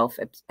yourself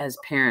as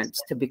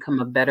parents to become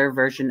a better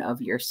version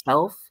of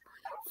yourself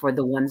for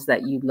the ones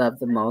that you love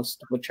the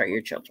most, which are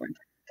your children.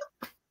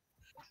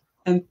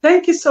 And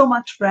thank you so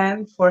much,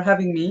 friend, for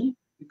having me,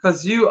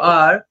 because you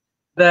are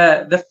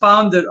the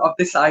founder of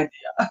this idea.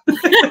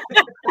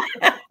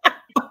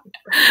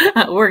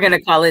 We're going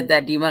to call it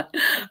that, Dima.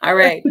 All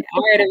right.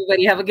 All right,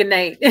 everybody. Have a good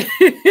night.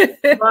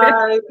 Bye.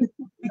 Bye.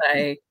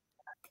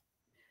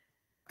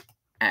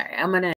 All right. I'm going to